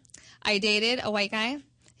 Okay, I dated a white guy.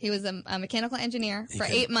 He was a mechanical engineer for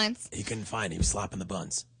 8 months. He couldn't find. He was slapping the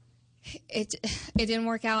buns. It didn't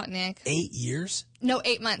work out, Nick. 8 years? No,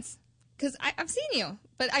 8 months. Because I've seen you,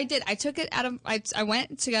 but I did. I took it out of. I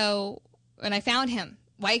went to go and I found him.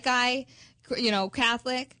 White guy,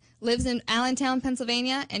 Catholic, lives in Allentown,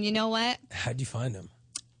 Pennsylvania, and you know what? How'd you find him?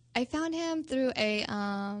 I found him through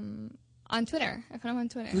on Twitter. I found him on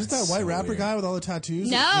Twitter. Is it that white rapper guy with all the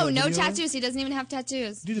tattoos? No, You no video of? tattoos. He doesn't even have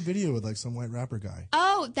tattoos. You did a video with like some white rapper guy.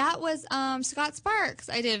 Oh, that was Scott Sparks.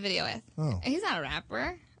 I did a video with. Oh. He's not a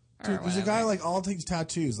rapper. Dude, there's a guy like all takes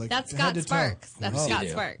tattoos. Like That's head Scott to toe. Sparks. That's What does he Scott do?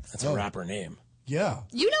 Sparks. That's a rapper name. Yeah.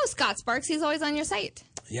 You know Scott Sparks. He's always on your site.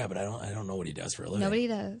 Yeah, but I don't know what he does for a living. Nobody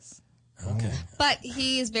does. Okay. But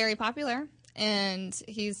he's very popular, and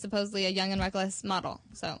he's supposedly a young and reckless model.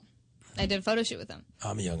 So I did a photo shoot with him.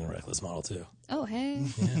 I'm a young and reckless model too. Oh, hey.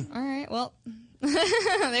 All right. Well,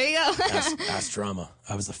 there you go. Ask Drama.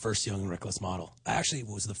 I was the first young and reckless model. I actually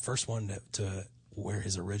was the first one to wear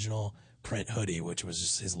his original print hoodie, which was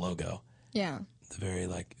just his logo. Yeah. The very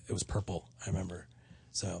it was purple. I remember.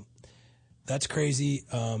 So that's crazy.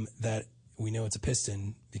 That we know it's a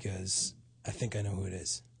Piston because I think I know who it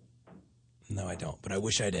is. No, I don't, but I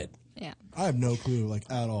wish I did. Yeah. I have no clue, like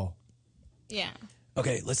at all. Yeah.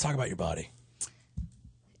 Okay, let's talk about your body.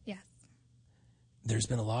 Yes. There's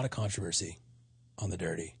been a lot of controversy on the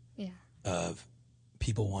Dirty. Yeah. Of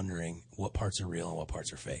people wondering what parts are real and what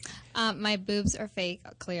parts are fake. My boobs are fake,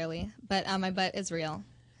 clearly, but my butt is real.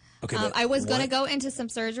 Okay, but I was going to what- go into some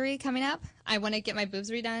surgery coming up. I want to get my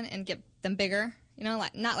boobs redone and get them bigger.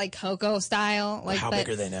 Not like Coco style. How big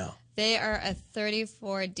are they now? They are a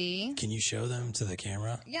 34D. Can you show them to the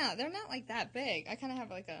camera? Yeah, they're not like that big. I kind of have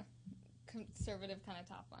like a conservative kind of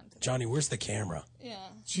top on. Johnny, where's the camera? Yeah.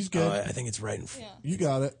 She's good. I think it's right in front. Yeah. You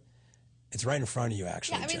got it. It's right in front of you,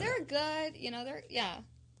 actually. Yeah, I mean, Jenna. they're good.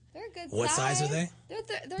 They're a good What size are they? They're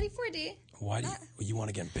 34D. Why do you want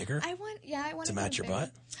to get them bigger? I want to them match your bigger.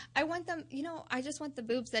 butt? I want them, I just want the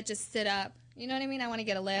boobs that just sit up. You know what I mean? I want to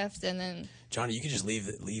get a lift and then. Johnny, you can just leave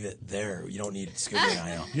it there. You don't need Scooby and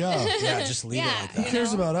I know. Yeah. Just leave it like Who that.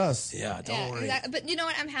 cares about us? Yeah, don't worry. Exactly. But you know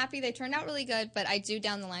what? I'm happy they turned out really good. But I do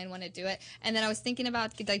down the line want to do it. And then I was thinking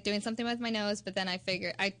about doing something with my nose, but then I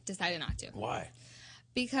decided not to. Why?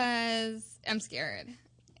 Because I'm scared.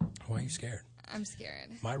 Why are you scared? I'm scared.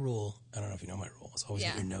 My rule, I don't know if you know my rule, is always Yeah.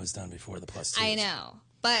 get your nose done before the plus two. I know.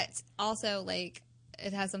 But also,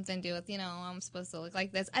 it has something to do with, I'm supposed to look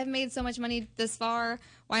like this. I've made so much money this far.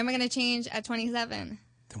 Why am I going to change at 27?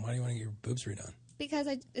 Then why do you want to get your boobs redone? Because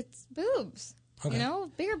it's boobs. Okay.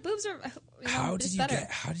 Bigger boobs are How just did better.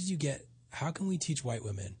 how can we teach white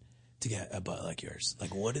women to get a butt like yours?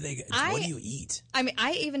 Like, what do they get? I- What do you eat? I mean,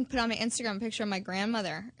 I even put on my Instagram a picture of my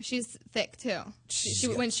grandmother. She's thick, too.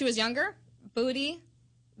 When she was younger, booty,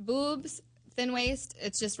 boobs, thin waist,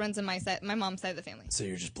 it just runs in my mom's side of the family. So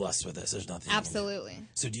you're just blessed with this. There's nothing. you can do. Absolutely.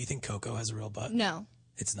 So do you think Coco has a real butt? No.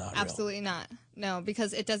 It's not real. Absolutely not. No,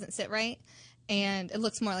 because it doesn't sit right, and it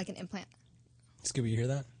looks more like an implant. Scooby, you hear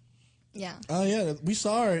that? Yeah. Oh yeah, we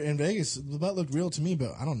saw her in Vegas. The butt looked real to me,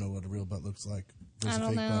 but I don't know what a real butt looks like. versus I a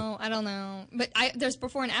don't fake know. I don't know. But there's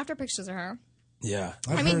before and after pictures of her. Yeah.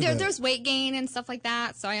 I mean, there's weight gain and stuff like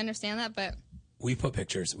that, so I understand that, but We put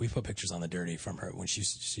pictures on the Dirty from her when she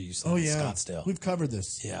used to Oh live in yeah, Scottsdale. we've covered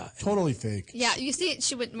this. Yeah. Totally fake. yeah, you see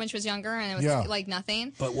it when she was younger and it was Yeah. like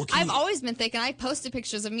nothing. But what can I've you- always been thick, and I posted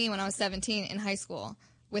pictures of me when I was 17 in high school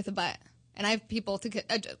with a butt. And I have people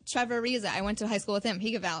Trevor Ariza, I went to high school with him.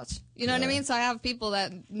 He could vouch. You know what I Yeah. mean? So I have people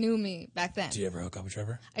that knew me back then. Do you ever hook up with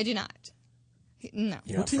Trevor? I do not. No.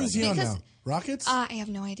 You're What team is he on now? Rockets? I have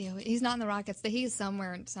no idea. He's not in the Rockets. He's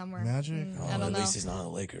somewhere. Magic? I don't at know. least he's not on the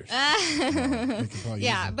Lakers.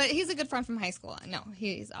 Yeah, but he's a good friend from high school. No,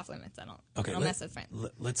 he's off limits. I don't mess with friends.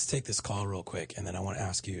 Let's take this call real quick, and then I want to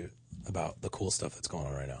ask you about the cool stuff that's going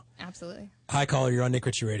on right now. Absolutely. Hi, caller. You're on Nick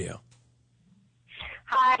Ritchie Radio.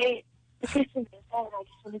 Hi. This is Samantha, and I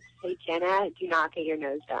just wanted to say, Jenna, do not get your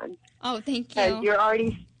nose done. Oh, thank Because you. you're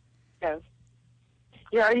already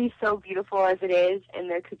so beautiful as it is, and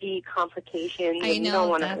there could be complications. I and you don't know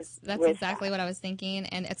want that's exactly what I was thinking,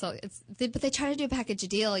 and but they try to do a package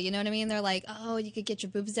deal. You know what I mean? They're like, oh, you could get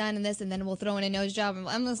your boobs done and this, and then we'll throw in a nose job. And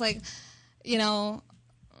I'm just like, you know.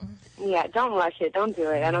 Yeah, don't rush it. Don't do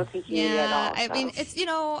it. I don't think you need it at all. I mean, it's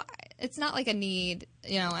it's not like a need,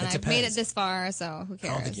 and I've made it this far, so who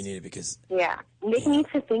cares? I don't think you need it because Yeah, Nick needs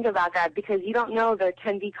to think about that because you don't know there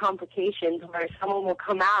can be complications where someone will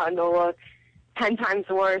come out and they'll look 10 times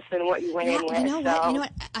worse than what you went in with. You know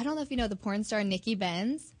what? I don't know if you know the porn star Nikki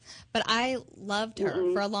Benz, but I loved her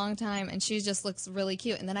for a long time, and she just looks really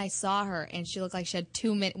cute. And then I saw her, and she looked like she had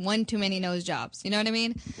one too many nose jobs. You know what I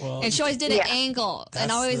mean? Well, and she always did an angle, and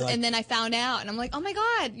That's and then I found out, and I'm like, oh my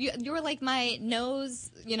god, you were like my nose,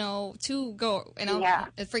 to go,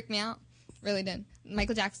 it freaked me out, really did.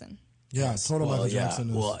 Michael Jackson. Yeah, total Michael Jackson.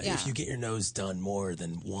 Is, Well, if you get your nose done more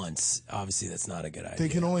than once, obviously that's not a good idea. they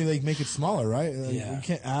can only make it smaller, right? Yeah. You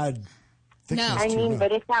can't add thickness I to mean, it.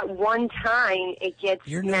 but if that one time it gets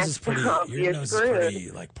Your nose is pretty. up, Your you're nose screwed.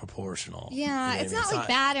 is pretty proportional. Yeah, You know what it's I mean? not like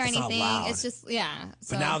bad or it's not anything. loud. It's just So,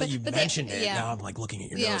 But now that you've but mentioned it, yeah. now I'm like looking at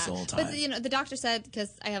your nose the whole time. But the doctor said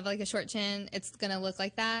because I have like a short chin, it's gonna look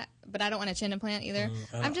like that. But I don't want a chin implant either.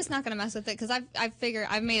 I'm just not gonna mess with it because I figure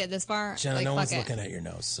I've made it this far. Jenna, like, no fuck one's it. looking at your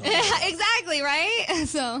nose. So. Exactly right.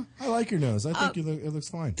 So I like your nose. I think it looks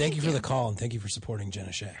fine. Thank you for the call and thank you for supporting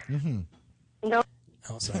Jenna Shea. Mm-hmm. No.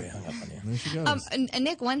 Oh, sorry, I hung up on you. There she goes. and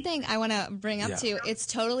Nick, one thing I want to bring up Yeah. to you, it's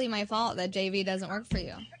totally my fault that JV doesn't work for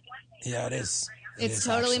you. Yeah, it is. It's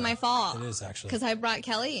totally my fault. It is actually. Because I brought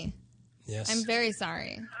Kelly. Yes. I'm very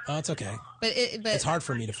sorry. Oh, it's okay. But it's hard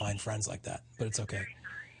for me to find friends like that, but it's okay.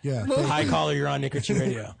 Yeah. Hi, caller. You're on Nick Ritchie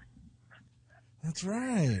Radio. That's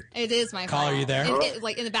right. It is my fault. Caller, you there?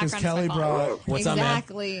 Like in the background. Kelly it's my fault. brought- What's up, man?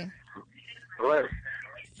 Exactly. Hello.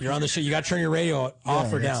 You're on the show. You got to turn your radio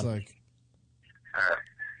off or it's down. like-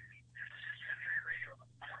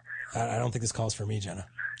 I don't think this calls for me, Jenna.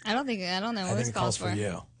 I don't know I what think this it calls calls for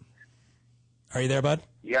you. Are you there, bud?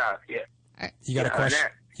 Yeah. You got a question?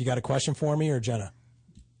 You got a question for me or Jenna?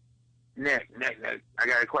 Nick, I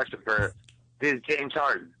got a question for this is James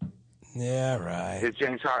Harden. Yeah, right. This is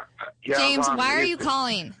James Harden. Yeah, James, Mom, why are this you is-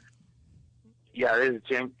 calling? Yeah, this is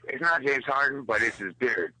James. It's not James Harden, but it's his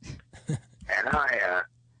beard. And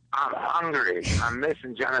I'm hungry. I'm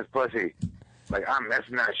missing Jenna's pussy. Like I'm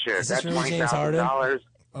missing that shit. Is this That's really James Harden? $20,000.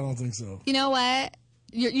 I don't think so. You know what?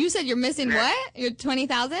 You said you're missing what? You're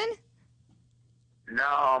 20,000?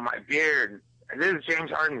 No, my beard. This is James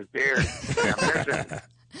Harden's beard. I'm missing.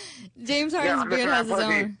 James Yeah, Harden's I'm beard missing has that his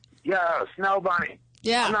pussy. own. Yeah, Snow Bunny.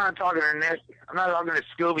 Yeah. I'm not talking to Nick. I'm not talking to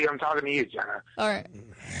Scooby. I'm talking to you, Jenna. All right.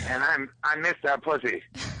 And I miss that pussy.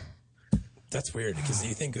 That's weird because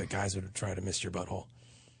you think that guys would try to miss your butthole.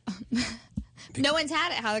 No one's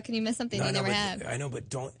had it. How can you miss something No, they I know, never but- had? I know, but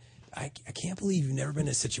don't. I can't believe you've never been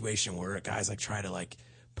in a situation where guys like try to like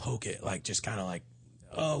poke it, like just kind of like,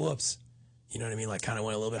 oh, whoops. You know what I mean? Like kind of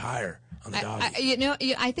went a little bit higher on the dog.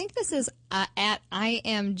 I think this is at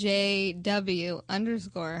IMJW_.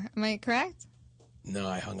 Am I correct? No,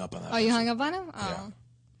 I hung up on that. Oh, you hung up on him? Oh.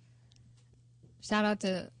 Shout out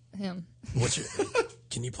to him. What's your?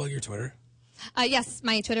 Can you plug your Twitter? Yes,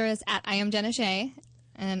 my Twitter is at IamJennaShay,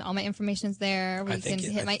 and all my information's there. You can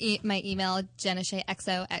hit my email,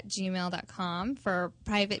 jennashayxo@gmail.com for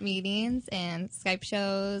private meetings and Skype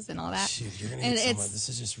shows and all that. Dude, you're gonna and get so much. This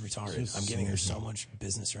is just retarded. I'm giving her so much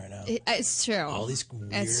business right now. It's true. All these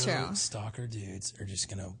It's true. weirdo stalker dudes are just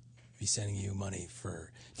gonna be sending you money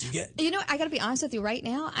for. Do you get? You know, I got to be honest with you. Right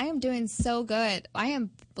now, I am doing so good. I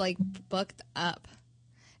am like booked up.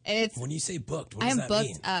 It's When you say booked, what I does am that booked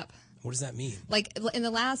mean? up. What does that mean? Like in the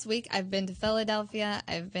last week, I've been to Philadelphia,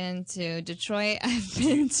 I've been to Detroit, I've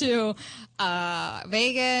been to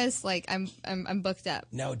Vegas. Like I'm booked up.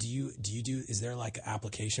 Now, do you do? Is there like an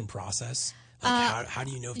application process? Like how do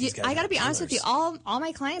you know if these guys? I got to are be honest with you. killers? All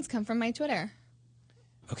my clients come from my Twitter.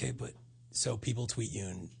 Okay, but so people tweet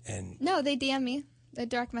you and No, they DM me. They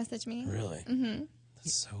direct message me. Really? Mm-hmm.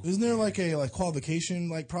 Isn't there like a qualification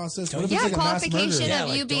process? What if Yeah, it's like a mass qualification murder?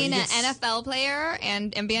 of you being an NFL player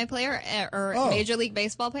and NBA player or Oh. Major League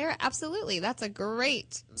Baseball player. Absolutely, that's a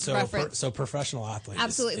great reference. so professional athlete.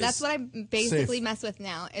 Absolutely, is, that's what I basically safe. mess with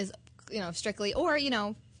now. Is strictly or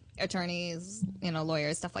attorneys,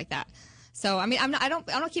 lawyers, stuff like that. So I mean, I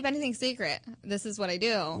don't keep anything secret. This is what I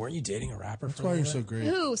do. Weren't you dating a rapper? That's why you're so great.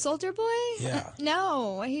 Who? Soldier Boy? Yeah.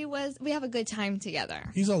 No, he was. We have a good time together.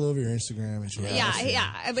 He's all over your Instagram and shit.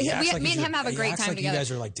 Yeah. But me and him have a great time together. You guys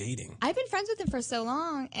are like dating. I've been friends with him for so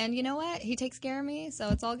long, and you know what? He takes care of me, so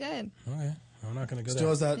it's all good. Okay, I'm not gonna go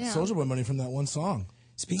Still there. has that Soldier Boy money from that one song.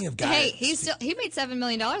 Speaking of guys, Hey, he made $7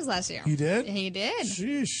 million last year. He did? He did.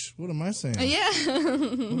 Sheesh. What am I saying? Yeah.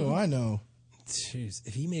 What do I know? Jeez,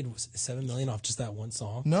 if he made $7 million off just that one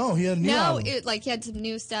song. No, he had a new album. He had some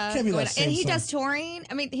new stuff. Can't be that same and he song. does touring.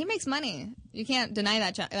 I mean, he makes money. You can't deny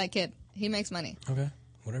that kid. He makes money. Okay,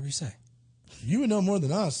 whatever you say. You would know more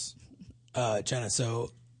than us. Jenna,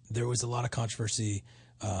 so there was a lot of controversy.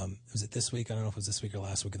 Was it this week? I don't know if it was this week or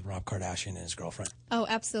last week with Rob Kardashian and his girlfriend. Oh,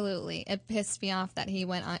 absolutely. It pissed me off that he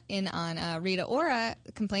went on Rita Ora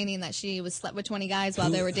complaining that she was slept with 20 guys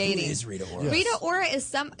while they were dating. Who is Rita Ora? Yes. Rita Ora is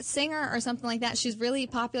some singer or something like that. She's really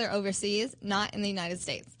popular overseas, not in the United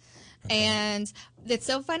States. Okay. And it's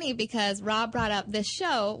so funny because Rob brought up this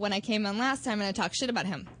show when I came on last time and I talked shit about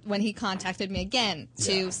him when he contacted me again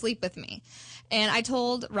to sleep with me. And I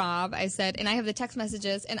told Rob, I said, and I have the text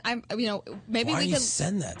messages, and maybe Why we don't you could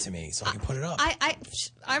send that to me so I can put it up?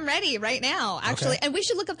 I'm ready right now, actually. Okay. And we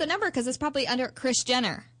should look up the number because it's probably under Kris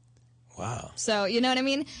Jenner. Wow. So, you know what I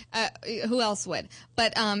mean? Who else would?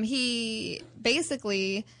 But he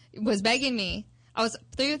basically was begging me. I was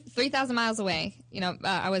 3,000 miles away.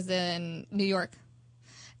 I was in New York.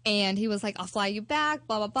 And he was like, I'll fly you back,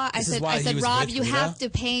 blah, blah, blah. I said, Rob, you have to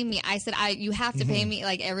pay me. I said, you have to pay me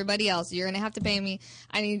like everybody else. You're going to have to pay me.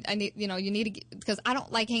 I need, you need to, because I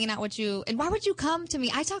don't like hanging out with you. And why would you come to me?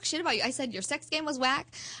 I talk shit about you. I said, your sex game was whack.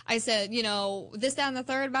 I said, this, that, and the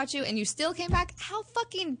third about you. And you still came back. How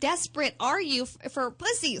fucking desperate are you for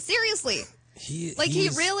pussy? Seriously. He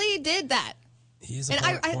really did that. He's and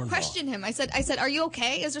I questioned him. I said, are you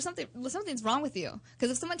okay? Is there something's wrong with you? Because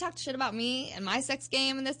if someone talked shit about me and my sex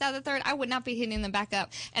game and this, that, and the third, I would not be hitting them back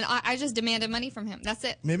up. And I just demanded money from him. That's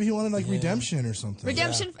it. Maybe he wanted redemption or something.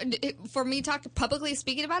 Redemption for me publicly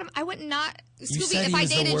speaking about him. I would not, Scooby. If I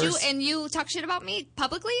dated you and you talk shit about me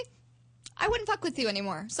publicly, I wouldn't fuck with you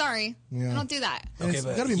anymore. Sorry, I don't do that. Okay,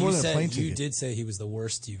 but gotta be more than a plane ticket. You did say he was the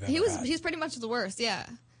worst you've ever had. He's pretty much the worst. Yeah.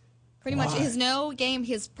 Pretty much, his no game,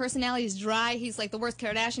 his personality is dry. He's like the worst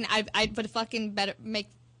Kardashian. I'd put fucking better make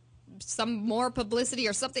some more publicity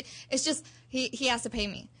or something. It's just he has to pay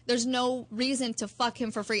me. There's no reason to fuck him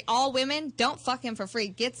for free. All women don't fuck him for free.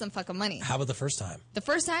 Get some fucking money. How about the first time? The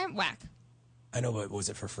first time, whack. I know, but was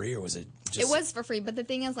it for free or was it just? It was for free, but the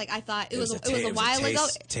thing is, like, I thought it was a while ago.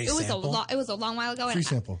 It was a long while ago. Free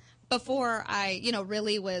sample. Before I,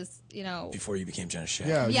 really was, Before you became Jenna Shea.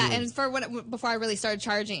 Yeah, and before I really started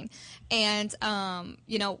charging. And,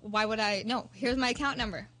 why would I? No, here's my account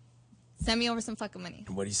number. Send me over some fucking money.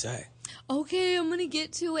 And what do you say? Okay, I'm going to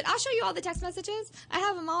get to it. I'll show you all the text messages. I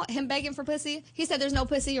have them all. Him begging for pussy. He said there's no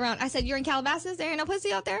pussy around. I said, you're in Calabasas? There ain't no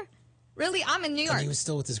pussy out there? Really? I'm in New York. And he was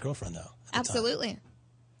still with his girlfriend, though. Absolutely.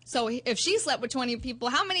 So if she slept with 20 people,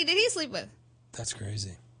 how many did he sleep with? That's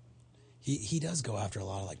crazy. He does go after a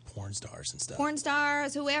lot of like porn stars and stuff. Porn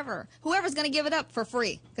stars, whoever's going to give it up for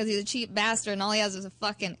free because he's a cheap bastard and all he has is a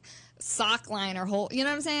fucking sock line or hole. You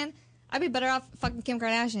know what I'm saying? I'd be better off fucking Kim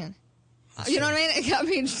Kardashian. You know what I mean? I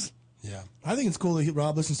mean, yeah. I think it's cool that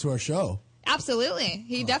Rob listens to our show. Absolutely.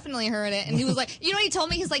 He definitely heard it. And he was like, he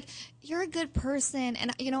told me? He's like, you're a good person.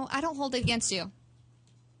 And, I don't hold it against you.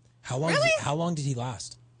 How long? Really? How long did he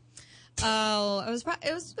last? Oh, it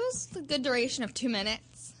was a good duration of 2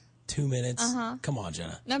 minutes. 2 minutes? Uh-huh. Come on,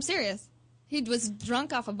 Jenna. No, I'm serious. He was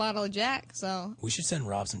drunk off a bottle of Jack, so. We should send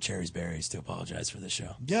Rob some cherries berries to apologize for this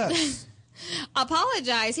show. Yes.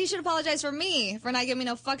 Apologize. He should apologize for me for not giving me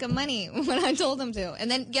no fucking money when I told him to. And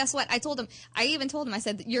then guess what? I even told him, I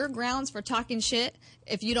said, your grounds for talking shit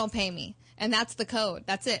if you don't pay me. And that's the code.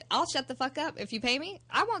 That's it. I'll shut the fuck up. If you pay me,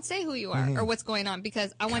 I won't say who you are or what's going on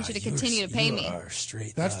because I want you to continue to pay me.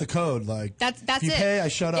 That's the code. Like that's if you it. Pay, I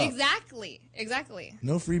shut up. Exactly.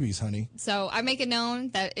 No freebies, honey. So I make it known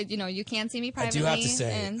that you can see me privately. I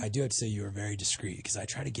do have to say you are very discreet because I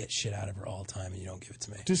try to get shit out of her all the time and you don't give it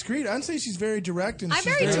to me. Discreet? I'd say she's very direct and I'm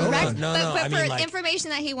she's very direct. open. But for information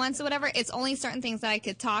that he wants or whatever, it's only certain things that I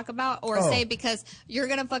could talk about or say because you're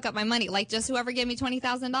gonna fuck up my money. Like just whoever gave me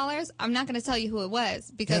 $20,000, I'm not gonna tell you who it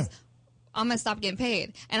was because I'm gonna stop getting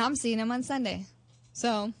paid and I'm seeing him on Sunday.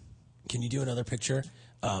 So can you do another picture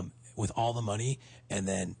with all the money and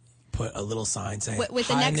then put a little sign saying with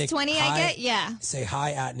the next Nick, 20 I get? Yeah. Say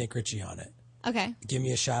hi at Nick Ritchie on it. Okay. Give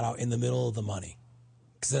me a shout out in the middle of the money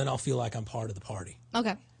because then I'll feel like I'm part of the party.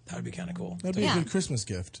 Okay. That would be kind of cool. That'd be a good Christmas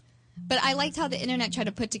gift. But I liked how the internet tried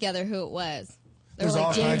to put together who it was. They're There's like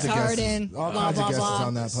all James kinds of guesses. Harden, All blah kinds blah of guesses blah.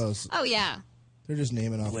 on that post. Oh yeah. They're just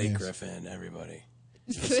naming off Blake names. Griffin, everybody.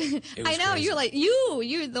 I know crazy. you're like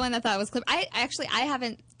you're the one that thought it was Clippers. I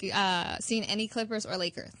haven't seen any Clippers or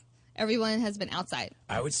Lakers. Everyone has been outside.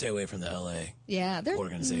 I would stay away from the LA Yeah, they're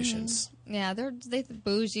organizations. Yeah, they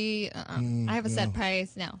bougie. I have a set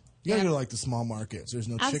price. No. You gotta go to like the small markets. There's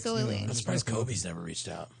no Absolutely. chicks. I'm surprised Kobe's never reached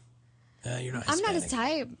out. You're not. I'm not Hispanic. his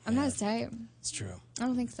type. I'm not his type. It's true. I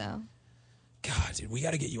don't think so. God, dude, we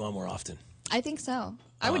got to get you on more often. I think so.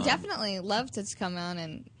 I would definitely love to come on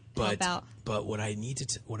and help out. But what I need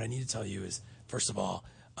to tell you is, first of all,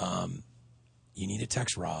 you need to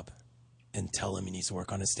text Rob and tell him he needs to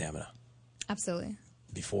work on his stamina Absolutely.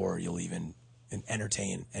 before you'll even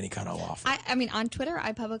entertain any kind of offer. I mean, on Twitter,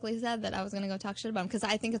 I publicly said that I was going to go talk shit about him because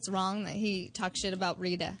I think it's wrong that he talks shit about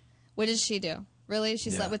Rita. What did she do? Really? She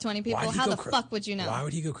slept with 20 people? Why'd he How go the fuck would you know? Why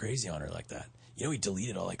would he go crazy on her like that? You know, he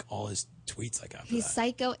deleted all his tweets like after He's that.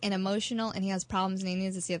 psycho and emotional, and he has problems, and he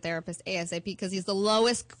needs to see a therapist ASAP because he's the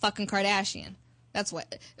lowest fucking Kardashian. That's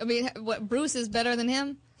what I mean. What Bruce is better than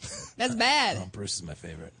him? That's bad. Oh, Bruce is my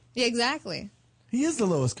favorite. Yeah, exactly. He is the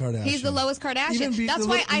lowest Kardashian. He's the lowest Kardashian. That's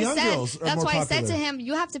why I said. That's why I said to him,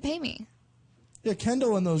 "You have to pay me." Yeah,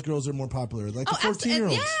 Kendall and those girls are more popular. Like the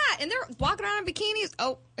 14-year-olds. Yeah, and they're walking around in bikinis.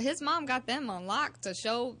 Oh, his mom got them on lock to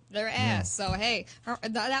show their ass. So hey,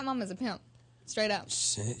 that mom is a pimp, straight up.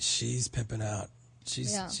 She's pimping out.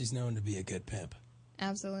 She's known to be a good pimp.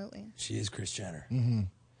 Absolutely. She is Kris Jenner. Mm-hmm.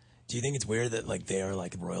 Do you think it's weird that like they are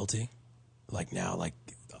like royalty, like now like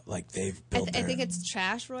they've built I think it's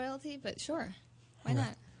trash royalty, but sure, why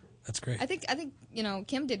not? That's great. I think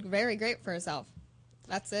Kim did very great for herself.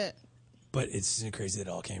 That's it. But it's crazy that it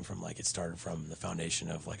all came from it started from the foundation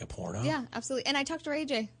of like a porno. Yeah, absolutely. And I talked to Ray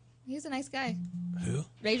J. He's a nice guy. Who?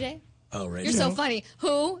 Ray J. Oh, Ray J. You're so funny.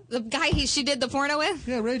 Who? The guy she did the porno with?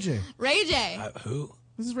 Yeah, Ray J. Ray J. Who?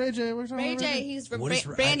 This is Ray J. Ray J. He's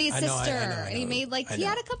Brandy's sister. And he made he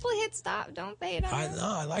had a couple of hits. Stop. Don't bait him.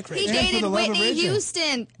 I like Ray He J. dated Whitney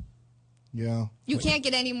Houston. Yeah. You can't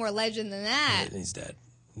get any more legend than that. He's dead.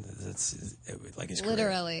 That's like his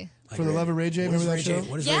Literally. Career. For the love of Ray J. Remember that show?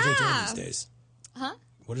 What is Ray J doing these days? Huh?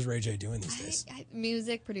 What is Ray J doing these days?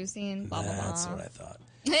 Music, producing, blah, blah, blah. That's what I thought.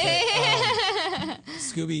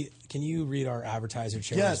 Scooby, can you read our advertiser,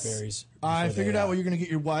 Cherry's Yes. Berries? I figured out what you're going to get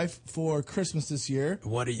your wife for Christmas this year.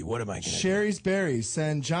 What am I going to Sherry's Berries.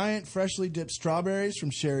 Send giant freshly dipped strawberries from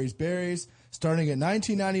Sherry's Berries starting at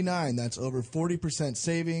 $19.99. That's over 40%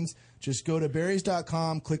 savings. Just go to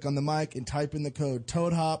berries.com, click on the mic, and type in the code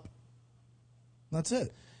TOADHOP. That's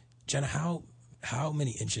it. Jenna, how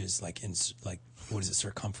many inches, what is it,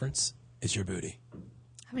 circumference is your booty?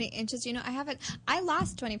 How many inches do you know? I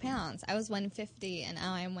lost 20 pounds. I was 150 and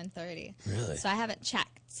now I'm 130. Really? So I haven't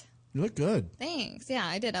checked. You look good. Thanks. Yeah,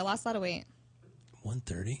 I did. I lost a lot of weight.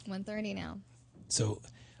 130? 130 now. So,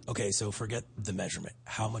 okay, so forget the measurement.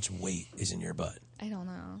 How much weight is in your butt? I don't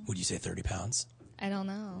know. Would you say 30 pounds? I don't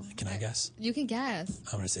know. Can I guess? You can guess.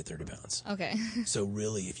 I'm going to say 30 pounds. Okay. So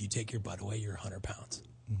really, if you take your butt away, you're 100 pounds.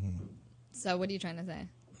 Mm-hmm. So what are you trying to say?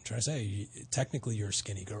 I'm trying to say, technically, you're a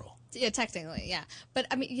skinny girl. Yeah, technically, yeah. But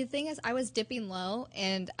I mean, the thing is, I was dipping low,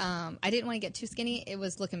 and I didn't want to get too skinny. It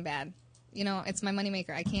was looking bad. You know, it's my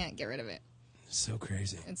moneymaker. I can't get rid of it. So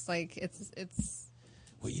crazy. It's like it's.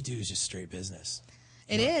 What you do is just straight business.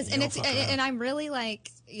 It is, and I'm really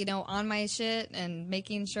on my shit and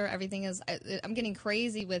making sure everything is. I'm getting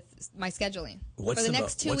crazy with my scheduling. For the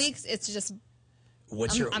next 2 weeks, it's just. I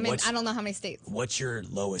don't know how many states. What's your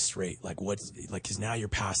lowest rate? Because now you're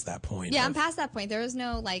past that point. Yeah, I'm past that point. There is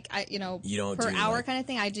no you don't per do, hour kind of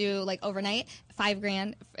thing. I do overnight,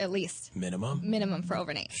 $5,000 at least. Minimum for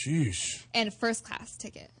overnight. Sheesh. And first class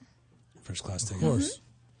ticket. First class ticket. Of course. Mm-hmm.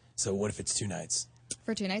 So what if it's 2 nights?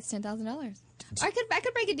 For 2 nights, $10,000. I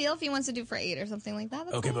could break a deal if he wants to do for 8 or something like that.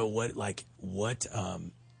 That's okay, fine. but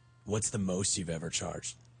what's the most you've ever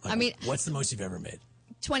charged? What's the most you've ever made?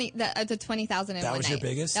 The 20,000 in that one was night. your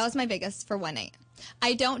biggest? That was my biggest for one night.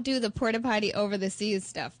 I don't do the porta potty over the seas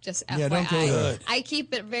stuff. Just FYI. Don't go there. I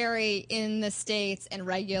keep it very in the States and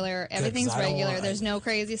regular. Everything's regular. There's no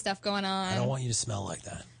crazy stuff going on. I don't want you to smell like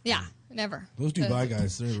that. Yeah, never. Those Dubai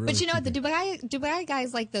guys, they're really But you know what? The Dubai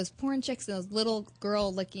guys like those porn chicks and those little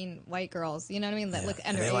girl-looking white girls. You know what I mean? That look underage.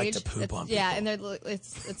 And they like to poop on people. Yeah, and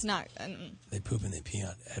it's not. They poop and they pee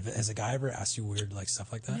on. Has a guy ever asked you weird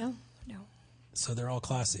stuff like that? No. So they're all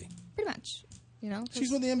classy. Pretty much. You know, she's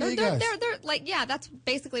one of the NBA guys. They're that's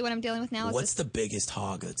basically what I'm dealing with now. What's the biggest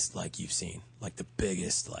hog that's you've seen? The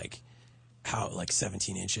biggest,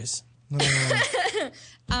 17 inches? And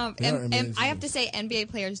I have to say, NBA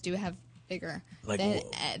players do have bigger Like,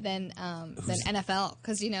 than NFL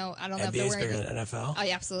because I don't know if they're NBA's wearing. bigger than NFL. Oh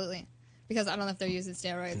yeah, absolutely. Because I don't know if they're using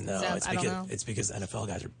steroids and No, stuff. I don't know. it's because NFL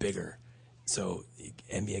guys are bigger, so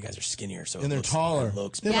NBA guys are skinnier. So And they're taller. It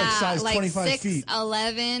looks They're like size 25 6, feet.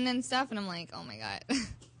 11 and stuff, and I'm like, oh my god.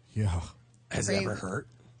 Yeah. Has it ever hurt?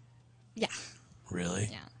 Yeah. Really?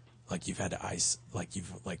 Yeah. Like you've had to ice,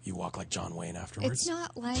 you walk like John Wayne afterwards. It's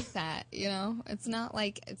not like that, It's not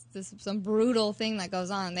like it's some brutal thing that goes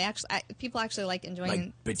on. People actually like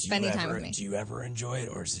enjoying spending time with me. Do you ever enjoy it,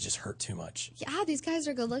 or does it just hurt too much? Yeah, these guys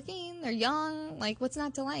are good looking. They're young. Like, what's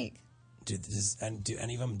not to like? Do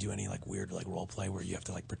any of them do any like weird like role play where you have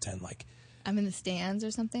to like pretend like I'm in the stands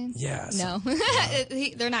or something? Yeah. No,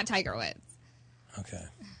 they're not Tiger Woods. Okay.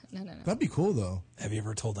 No. That'd be cool though. Have you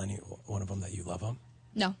ever told any one of them that you love them?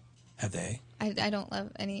 No. Have they? I don't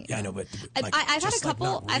love any. Yeah, I know, but I've had a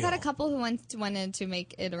couple. I've had a couple who wanted to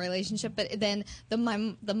make it a relationship, but then the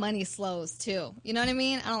money slows too. You know what I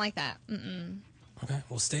mean? I don't like that. Mm-mm. Okay,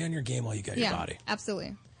 well, stay on your game while you get Yeah, your body.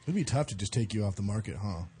 absolutely. It'd be tough to just take you off the market,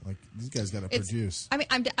 huh? Like these guys got to produce. I mean,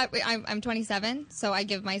 I'm 27, so I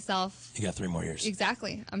give myself. You got 3 more years.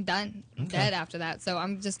 Exactly. I'm done. I'm dead after that. So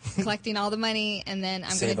I'm just collecting all the money, and then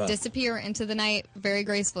I'm going to disappear into the night very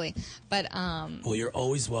gracefully. But well, you're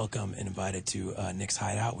always welcome and invited to Nick's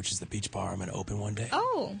Hideout, which is the beach bar I'm going to open one day.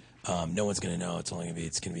 Oh. No one's going to know. It's going to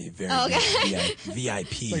be very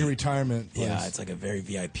VIP. It's like a retirement place. Yeah, it's like a very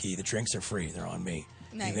VIP. The drinks are free. They're on me.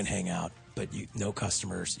 Nice. You can hang out, but no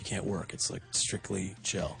customers. You can't work. It's like strictly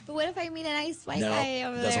chill. But what if I meet a nice white No, guy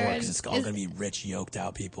over it there? doesn't work because it's all going to be rich, yoked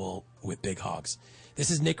out people with big hogs.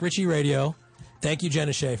 This is Nick Ritchie Radio. Thank you,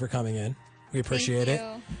 Jenna Shea, for coming in. We appreciate it.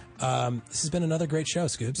 This has been another great show,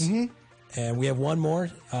 Scoops. Mm-hmm. And we have one more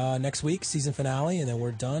next week, season finale, and then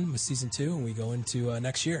we're done with season 2, and we go into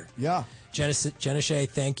next year. Yeah. Jenna Shea,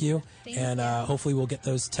 thank you. Thank and hopefully we'll get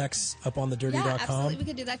those texts up on thedirty.com. Yeah, absolutely. We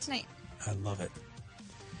could do that tonight. I love it.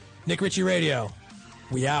 Nick Ritchie Radio.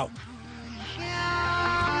 We out.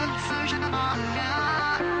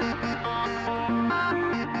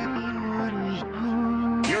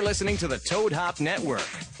 You're listening to the Toad Hop Network,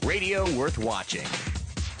 radio worth watching.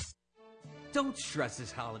 Don't stress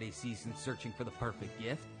this holiday season searching for the perfect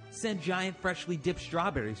gift. Send giant freshly dipped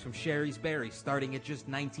strawberries from Sherry's Berries starting at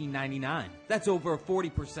just $19.99. That's over a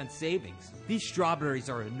 40% savings. These strawberries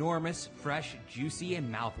are enormous, fresh, juicy,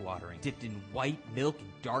 and mouthwatering, dipped in white milk and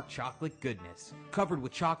dark chocolate goodness. Covered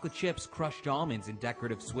with chocolate chips, crushed almonds, and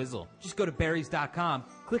decorative swizzle. Just go to berries.com,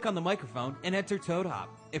 click on the microphone, and enter Toad Hop.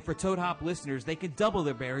 And for Toad Hop listeners, they can double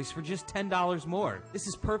their berries for just $10 more. This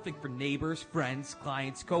is perfect for neighbors, friends,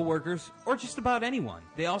 clients, co-workers, or just about anyone.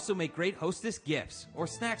 They also make great hostess gifts or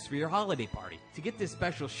snacks for your holiday party. To get this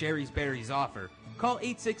special Sherry's Berries offer, call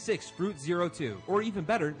 866-FRUIT-02, or even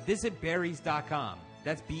better, visit berries.com.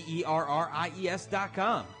 That's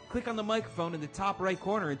BERRIES.com. Click on the microphone in the top right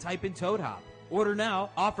corner and type in Toad Hop. Order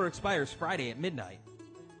now. Offer expires Friday at midnight.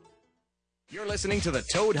 You're listening to the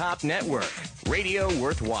Toad Hop Network, radio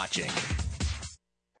worth watching.